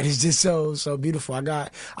it's just so beautiful. I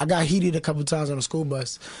got heated a couple times on the school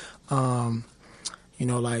bus.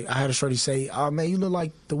 Like I had a shorty say, "Oh man, you look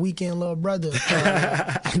like the Weeknd little brother."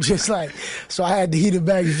 Just like, so I had to heat it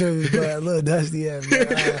back. You feel me? But a little dusty, yeah.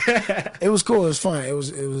 But, it was cool. It was fun. It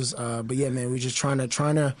was. But yeah, man, we just trying to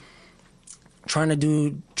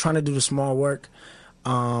do the small work.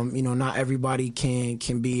 Not everybody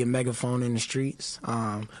can be a megaphone in the streets,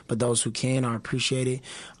 but those who can are appreciated.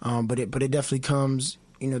 But it definitely comes,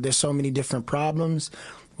 there's so many different problems,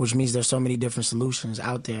 which means there's so many different solutions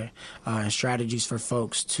out there, and strategies for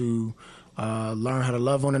folks to learn how to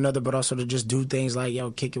love one another, but also to just do things like,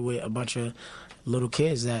 kick it with a bunch of little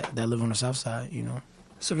kids that live on the South Side,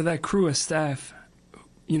 So for that crew of staff,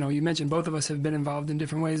 you mentioned both of us have been involved in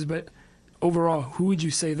different ways, but overall, who would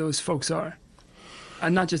you say those folks are?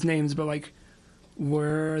 And not just names, but like,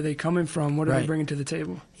 where are they coming from? What are they bringing to the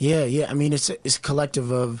table? Yeah. I mean, it's a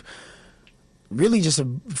collective of really just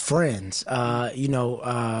friends.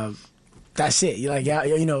 That's it. Like,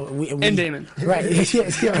 we and Damon, right?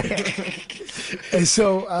 Yeah. And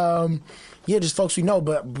so, just folks we know,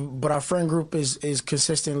 but our friend group is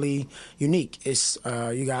consistently unique. It's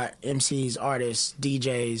you got MCs, artists,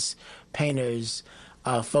 DJs, painters,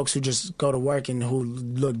 folks who just go to work and who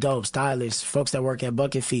look dope, stylists, folks that work at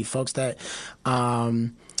Bucket Feet, folks that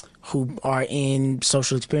who are in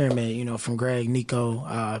Social Experiment, from Greg,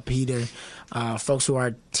 Nico, Peter, folks who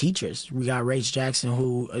are teachers. We got Rach Jackson,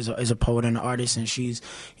 who is a poet and an artist, and she's,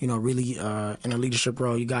 really in a leadership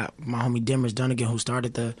role. You got my homie Dimmers Dunnigan, who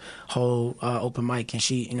started the whole open mic, and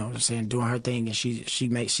she, doing her thing, and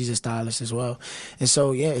she's a stylist as well. And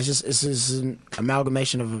so, it's just an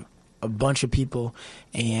amalgamation of a bunch of people,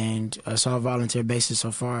 and it's all volunteer basis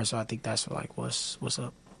so far. So I think that's like what's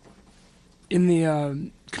up. In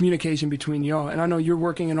the communication between y'all, and I know you're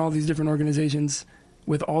working in all these different organizations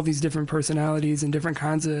with all these different personalities and different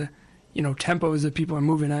kinds of, tempos that people are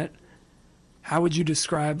moving at. How would you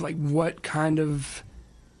describe like what kind of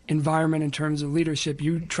environment in terms of leadership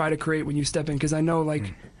you try to create when you step in? Because I know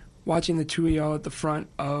like watching the two of y'all at the front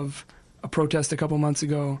of a protest a couple months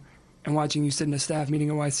ago, and watching you sit in a staff meeting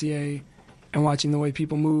at YCA, and watching the way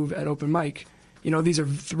people move at open mic, these are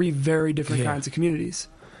three very different kinds of communities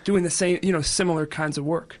doing the same, similar kinds of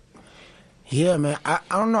work. Yeah, man. I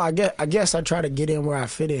don't know. I guess I try to get in where I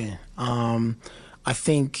fit in. I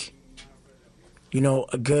think,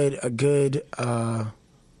 a good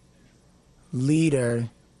leader.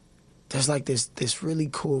 There's like this really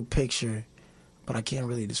cool picture, but I can't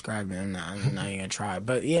really describe it. I'm not even gonna try.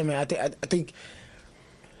 But yeah, man. I think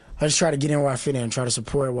I just try to get in where I fit in, try to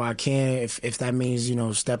support where I can. If that means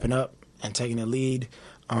stepping up and taking the lead.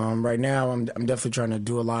 Right now, I'm definitely trying to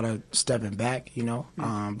do a lot of stepping back,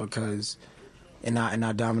 because in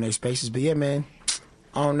our dominate spaces. But yeah, man,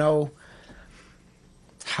 I don't know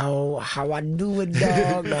how I do it,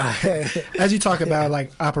 dog. As you talk about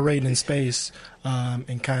like operating in space,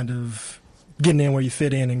 and kind of getting in where you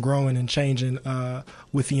fit in and growing and changing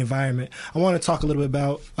with the environment, I want to talk a little bit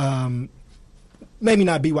about maybe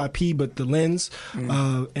not BYP, but the lens,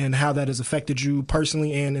 and how that has affected you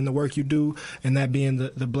personally and in the work you do, and that being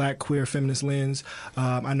the Black queer feminist lens.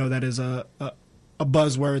 I know that is a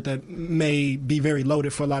buzzword that may be very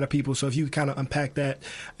loaded for a lot of people. So if you kind of unpack that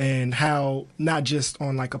and how, not just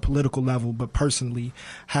on like a political level, but personally,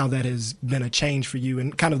 how that has been a change for you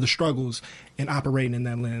and kind of the struggles in operating in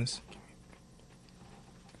that lens.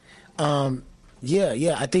 I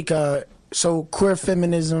think, so queer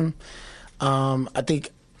feminism, I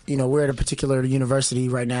think, we're at a particular university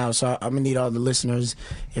right now, so I'm going to need all the listeners,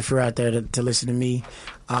 if you're out there, to listen to me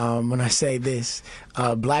when I say this.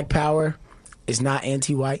 Black power is not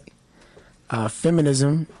anti-white.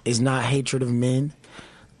 Feminism is not hatred of men.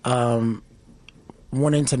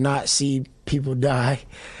 Wanting to not see people die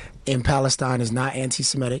in Palestine is not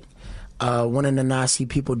anti-Semitic. Wanting to not see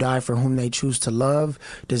people die for whom they choose to love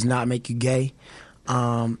does not make you gay.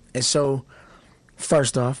 And so,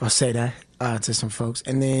 first off, I'll say that to some folks,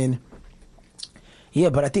 and then,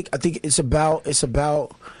 but I think it's about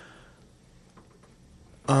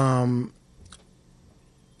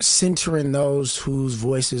centering those whose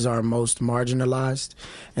voices are most marginalized,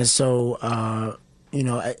 and so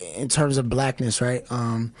in terms of blackness, right?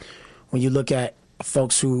 When you look at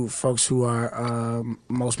folks who are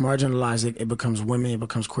most marginalized, it becomes women, it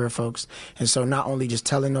becomes queer folks. And so not only just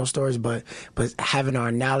telling those stories, but having our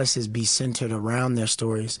analysis be centered around their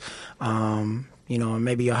stories. And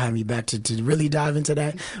maybe y'all have me back to really dive into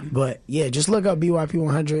that. But yeah, just look up BYP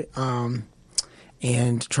 100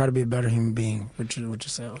 and try to be a better human being with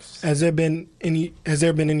yourselves. Has there been any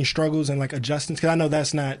struggles and like adjustments? Because I know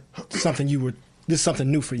that's not something this is something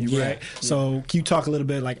new for you, right? Yeah. So can you talk a little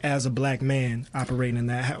bit like as a black man operating in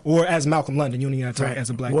that, or as Malcolm London? You don't even have to talk as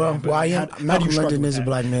a black man. Well, Malcolm London is a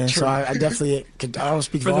black man, so I definitely I don't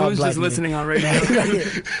speak for all black men. For those just listening on radio.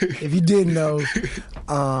 If you didn't know,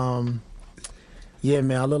 yeah,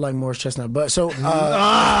 man, I look like Morris Chestnut. But so, you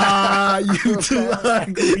too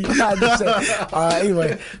ugly.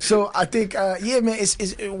 Anyway, so I think, man,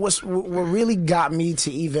 what really got me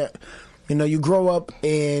to even. You grow up,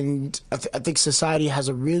 and I think society does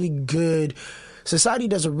a really great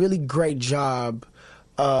job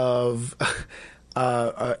of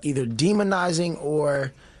either demonizing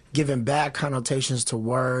or giving bad connotations to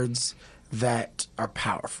words that are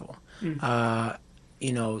powerful. Like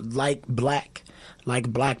black,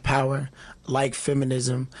 like Black Power, like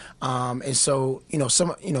feminism, and so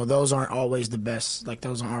those aren't always the best. Like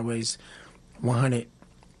those aren't always 100%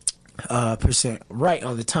 right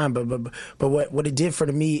all the time. But what it did for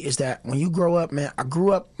me is that when you grow up, man, I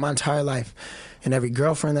grew up my entire life, and every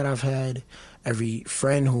girlfriend that I've had, every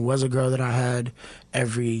friend who was a girl that I had, I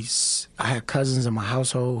had cousins in my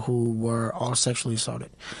household who were all sexually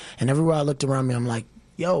assaulted, and everywhere I looked around me, I'm like,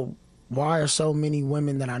 yo, why are so many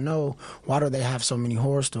women that I know, why do they have so many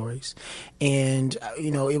horror stories? And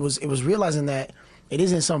it was realizing that it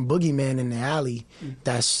isn't some boogeyman in the alley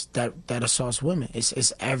that assaults women.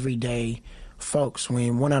 It's everyday folks.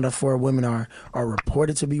 When 1 out of 4 women are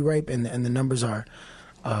reported to be raped, and the numbers are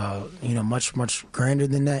much grander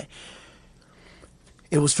than that.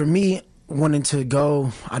 It was for me wanting to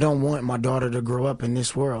go. I don't want my daughter to grow up in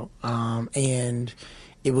this world, and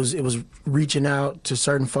it was reaching out to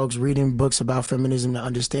certain folks, reading books about feminism to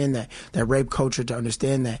understand that rape culture, to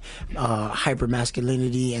understand that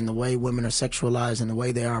hypermasculinity and the way women are sexualized and the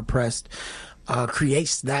way they are oppressed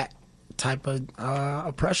creates that type of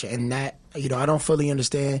oppression. And that, I don't fully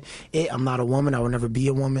understand it. I'm not a woman. I will never be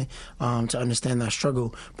a woman to understand that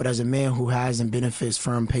struggle. But as a man who has and benefits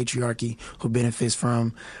from patriarchy, who benefits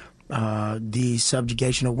from the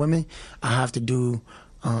subjugation of women, I have to do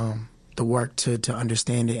the work to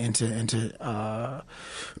understand it and to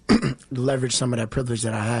leverage some of that privilege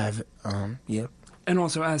that I have. And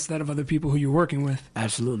also ask that of other people who you're working with.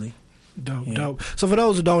 Absolutely. Dope. So for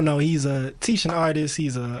those who don't know, he's a teaching artist,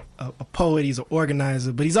 he's a poet, he's an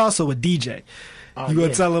organizer, but he's also a DJ. You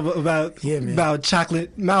gonna tell them about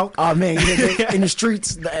Chocolate Mouth? Oh man, in the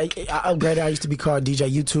streets, I upgraded. I used to be called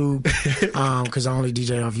DJ YouTube because I only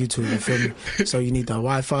DJ off YouTube. You feel me? So you need the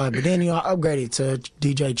Wi-Fi. But then I upgraded to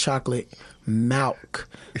DJ Chocolate Malk.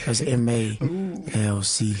 That's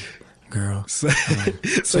MALC. Girl. So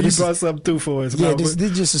you brought something through for us. Yeah, this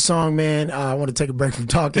is just a song, man. I want to take a break from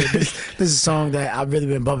talking. This is a song that I've really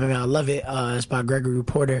been bumping. I love it. It's by Gregory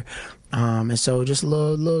Porter. And so just a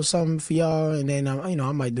little something for y'all, and then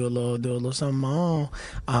I might do a little something of my own.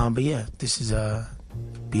 But yeah, this is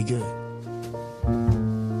Be Good.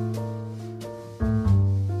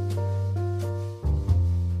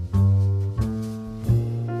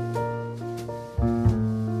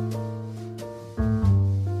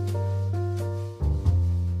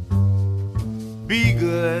 Be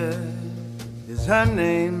good is her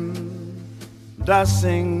name, and I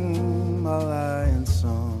sing my lion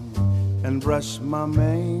song and brush my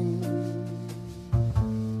mane.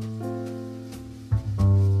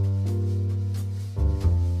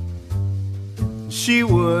 She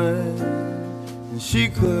would, and she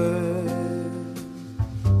could,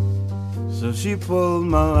 so she pulled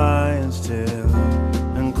my lion's tail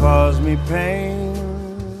and caused me pain.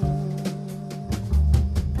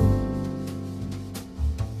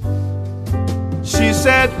 She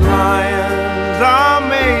said lions are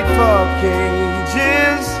made for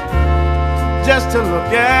cages, just to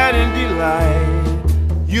look at and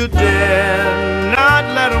delight. You dare not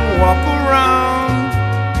let them walk around,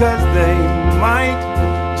 'cause they might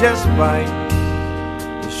just bite.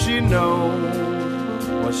 She knows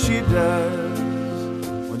what she does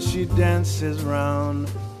when she dances round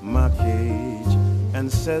my cage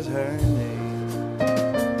and says her name.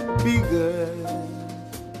 Be good,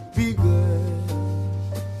 be good.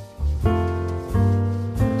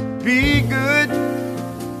 Be good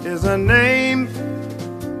is her name.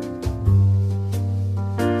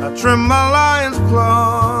 I trim my lion's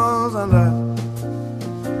claws and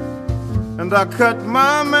I cut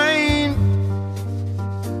my mane,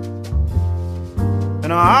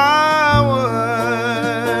 and I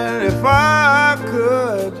would if I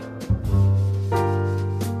could,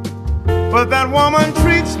 but that woman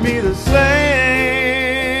treats me the same.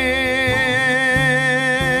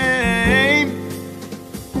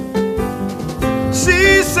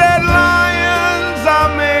 She said lions are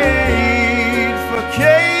made for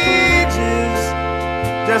cages,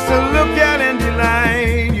 just to look at and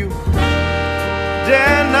delight. You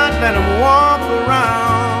dare not let them walk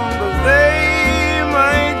around, 'cause they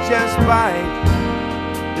might just bite.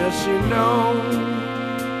 Does she know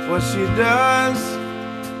what she does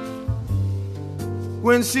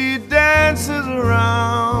when she dances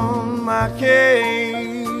around my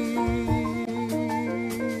cage?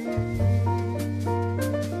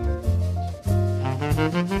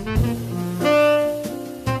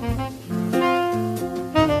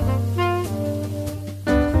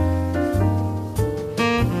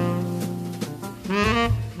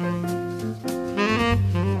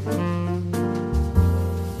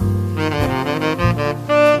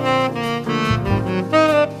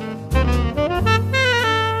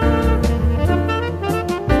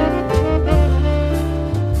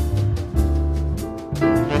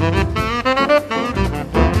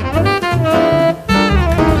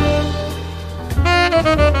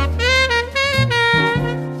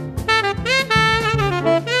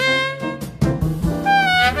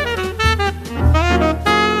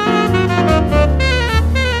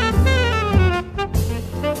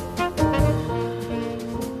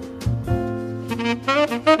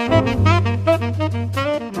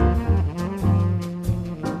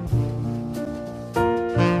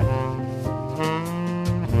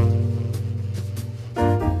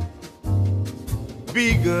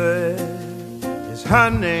 her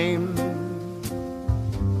name.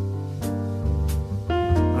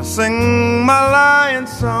 I sing my lion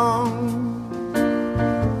song,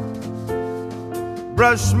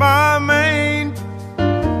 brush my mane,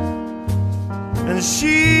 and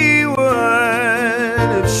she would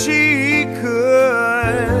if she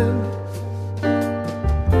could.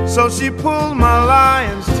 So she pulled my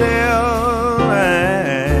lion's tail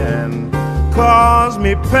and caused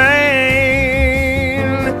me pain.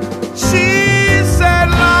 She said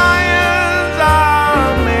lions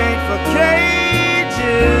are made for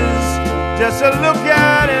cages, just to look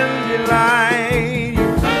at and delight.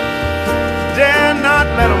 Dare not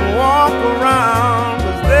let them walk around,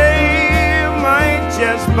 'cause they might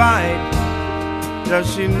just bite. Does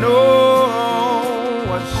she know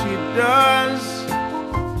what she does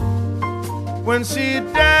when she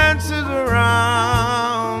dances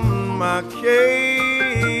around my cage?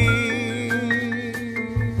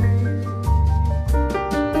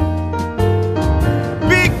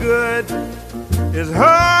 Be Good is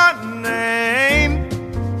her name.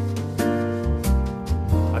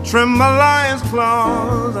 I trim my lion's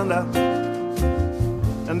claws and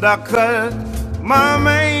I cut my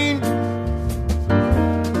mane,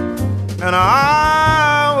 and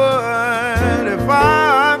I would if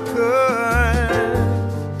I could.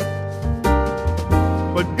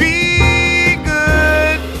 But Be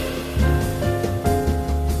Good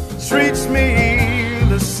treats me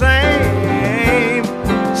the same.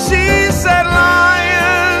 She said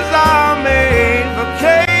lions are made for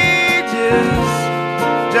cages,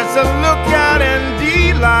 just to look at and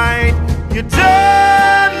delight. You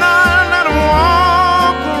dare not let them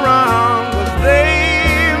walk around, 'cause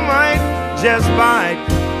they might just bite.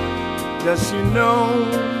 Does she know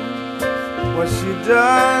what she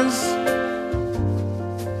does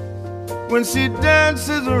when she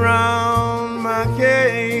dances around my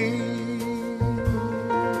cage?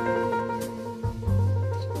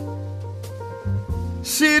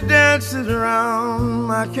 She dances around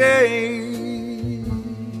my cage.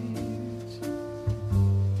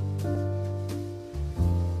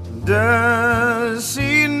 Does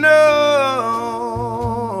she know?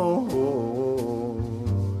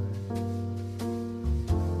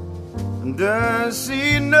 Does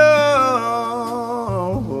she know?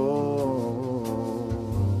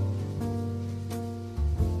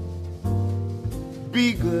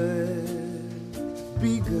 Be good,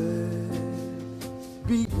 be good,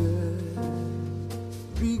 be good,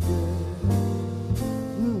 be good.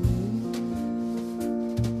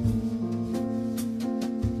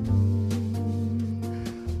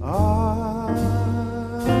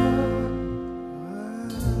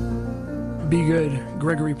 Be Good,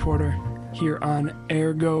 Gregory Porter, here on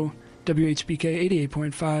Ergo WHBK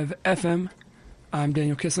 88.5 FM. I'm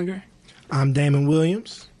Daniel Kisslinger. I'm Damon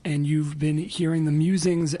Williams. And you've been hearing the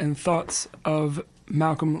musings and thoughts of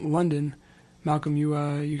Malcolm London. Malcolm,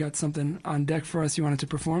 you got something on deck for us you wanted to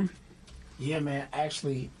perform? Yeah, man.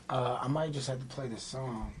 Actually, I might just have to play this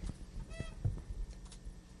song.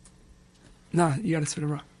 Nah, you gotta spit it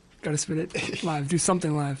raw. Gotta spit it live. Do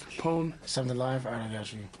something live. Poem. Something live? All right,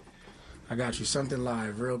 I got you. Something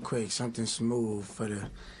live, real quick. Something smooth for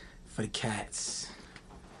the cats.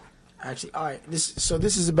 Actually, all right. This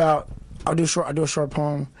is about. I'll do a short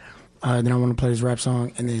poem. Then I want to play this rap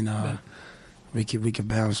song, and then we could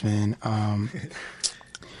bounce, man.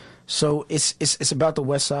 So it's about the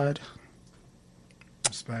West Side.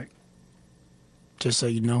 Respect. Just so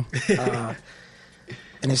you know.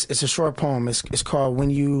 And it's a short poem. It's called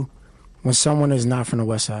When Someone Is Not From the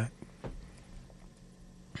West Side.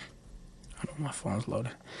 I don't know, my phone's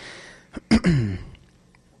loaded.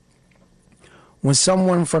 When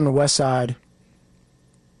someone from the West Side,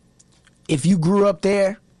 if you grew up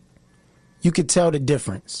there, you could tell the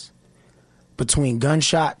difference between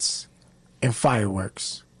gunshots and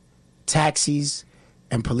fireworks, taxis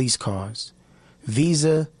and police cars,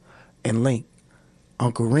 Visa and Link,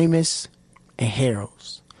 Uncle Remus and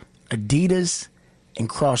Harold's, Adidas and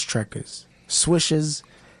Crosstrekkers, Swishers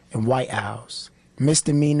and White Owls,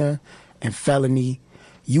 misdemeanor and felony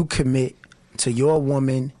you commit to your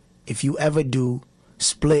woman. If you ever do,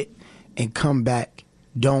 split and come back.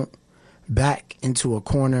 Don't back into a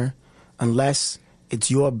corner unless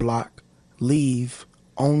it's your block. Leave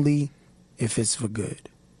only if it's for good.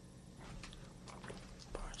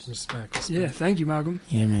 Respect. Yeah, thank you, Malcolm.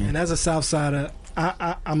 Yeah, man. And as a Southsider,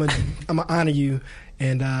 I'm gonna honor you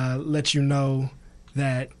and let you know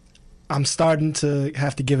that I'm starting to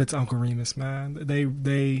have to give it to Uncle Remus, man. They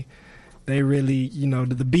really,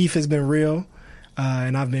 the beef has been real,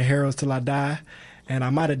 and I've been heroes till I die. and I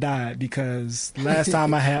might have died because last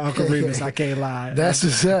time I had Uncle Remus, I can't lie. That's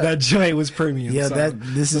what's up. That joint was premium. Yeah, so,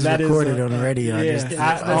 this is recorded on the radio. Yeah,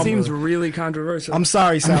 that seems really controversial. I'm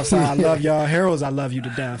sorry, Southside. I love y'all. Harold's, I love you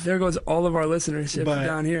to death. There goes all of our listenership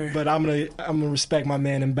down here. But I'm gonna respect my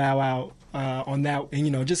man and bow out on that,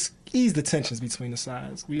 and just ease the tensions between the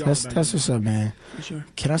sides. That's what's up, man. For sure.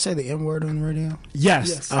 Can I say the N word on the radio?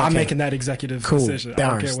 Yes. Okay. I'm making that executive decision.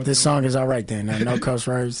 This song is all right then. No cuss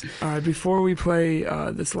words. All right, before we play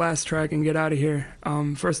this last track and get out of here,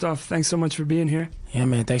 first off, thanks so much for being here. Yeah,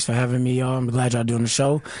 man. Thanks for having me, y'all. I'm glad y'all doing the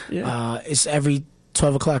show. Yeah. It's every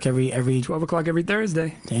 12 o'clock every 12 o'clock every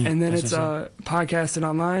Thursday. Damn, and then it's podcasted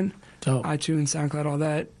online, Dope. iTunes, SoundCloud, all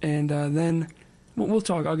that. And then we'll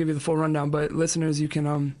talk. I'll give you the full rundown. But listeners, you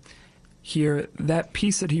can hear that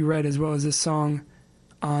piece that he read as well as this song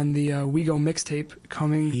on the We Go mixtape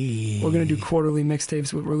coming. Yeah. We're going to do quarterly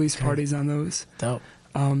mixtapes with release parties on those. Dope.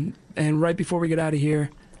 And right before we get out of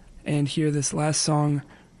here and hear this last song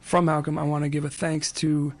from Malcolm, I want to give a thanks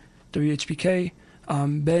to WHPK,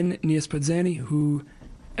 Ben Niaspodzani, who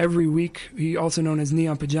every week, he also known as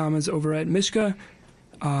Neon Pajamas over at Mishka.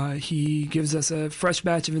 He gives us a fresh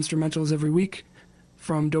batch of instrumentals every week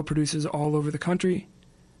from dope producers all over the country.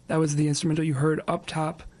 That was the instrumental you heard up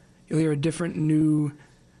top. You'll hear a different new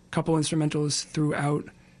couple instrumentals throughout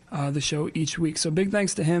the show each week. So big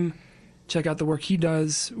thanks to him. Check out the work he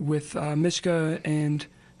does with Mishka and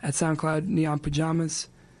at SoundCloud Neon Pajamas.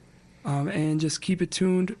 And just keep it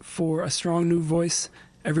tuned for a strong new voice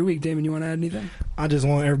every week. Damon, you want to add anything? I just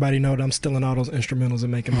want everybody to know that I'm stealing all those instrumentals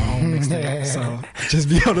and making my own mixtape. So just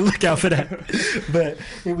be on the lookout for that. But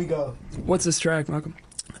here we go. What's this track, Malcolm?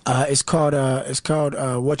 It's called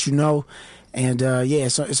What You Know, and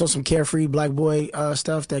it's on some carefree black boy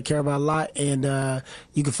stuff that care about a lot, and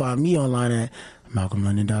you can find me online at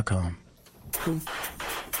malcolmlondon.com. Cool.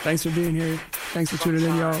 Thanks for being here. Thanks for tuning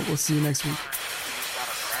in, y'all. We'll see you next week.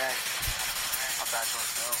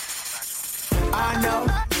 I know,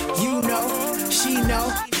 you know, she know,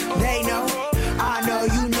 they know. I know,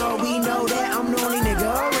 you know, we know that I'm the only nigga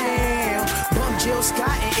around. Bump Jill Scott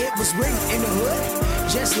and it was written in the hood.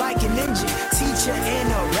 Just like a ninja, teacher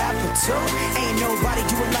and a rapper too. Ain't nobody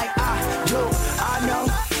do it like I do. I know,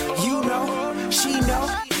 you know, she know,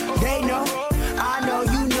 they know. I know,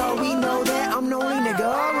 you know, we know that I'm the only nigga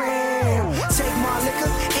around. Take my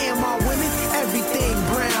liquor and my women, everything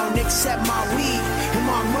brown except my weed and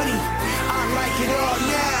my money. I like it all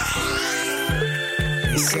now.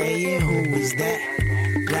 They saying who is that?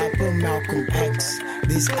 Rapper Malcolm X.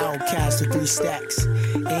 This outcast with 3 stacks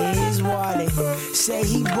in his wallet. Say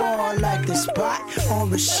he ball like the spot on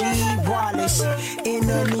Rasheed Wallace. In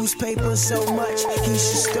the newspaper so much, he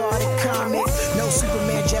should start a comic. No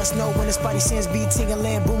Superman, just know when his body sends be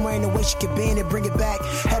tingling. Boomerang the way she can bend and bring it back.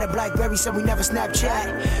 Had a Blackberry, so we never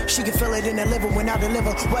Snapchat. She can feel it in the liver when I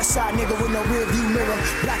deliver. West side nigga with no rear view mirror.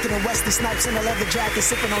 Blacker than Wesley Snipes in a leather jacket.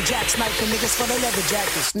 Sipping on Jack Sniping niggas for the leather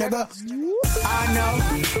jackets, nigga. I know,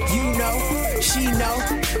 you know, she know,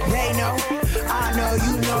 they know. I know,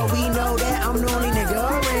 you know, we know that I'm the only nigga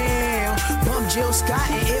around. Bump Jill Scott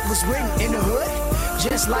and it was written in the hood.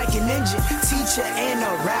 Just like a ninja, teacher and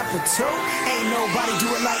a rapper too. Ain't nobody do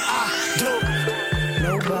it like I do.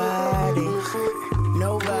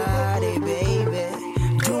 Nobody, baby,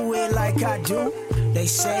 do it like I do. They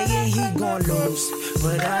saying he gon' lose,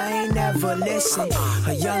 but I ain't never listen.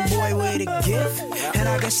 A young boy with a gift, and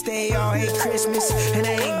I guess they all hate Christmas. And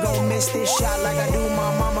I ain't gon' miss this shot like I do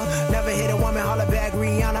my mama. Never hit a woman, holla back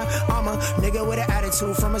Rihanna. I'm a nigga with an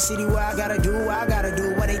attitude from a city where I gotta do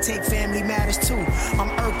what they take family matters too. I'm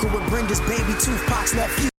Urkel with Brenda's baby tooth, Pox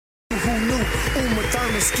nephew. Who knew? Uma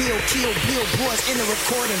Thurman, skill, kill, billboards in the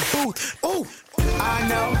recording booth. Ooh, I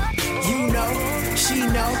know, you know, she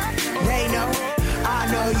know, they know. I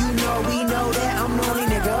know, you know, we know that I'm the only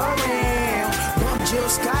nigga around. Bump Jill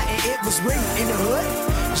Scott and it was written in the hood.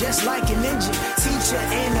 Just like a ninja, teacher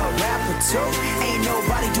and a rapper too. Ain't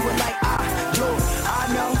nobody do it like I do. I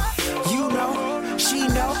know, you know, she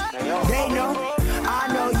know, they know. I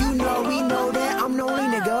know, you know, we know that I'm the only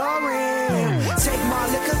nigga around. Take my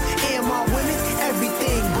liquor and my women,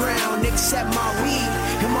 everything brown except my weed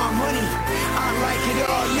and my money. I like it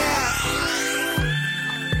all now.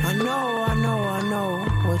 I know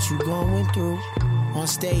what you going through. On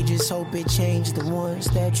stages, hope it changed the ones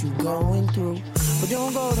that you going through. But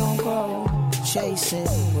don't go chasing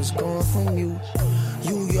what's going from you.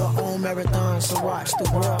 You your own marathon, so watch the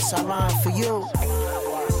world sideline for you.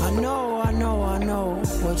 I know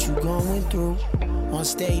what you going through. On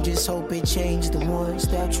stages, hope it changed the ones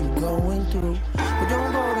that you going through. But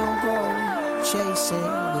don't go chasing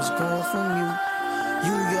what's going from you.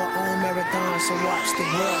 You your own marathon. marathon, so watch the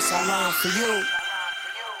boss. I rhyme for you.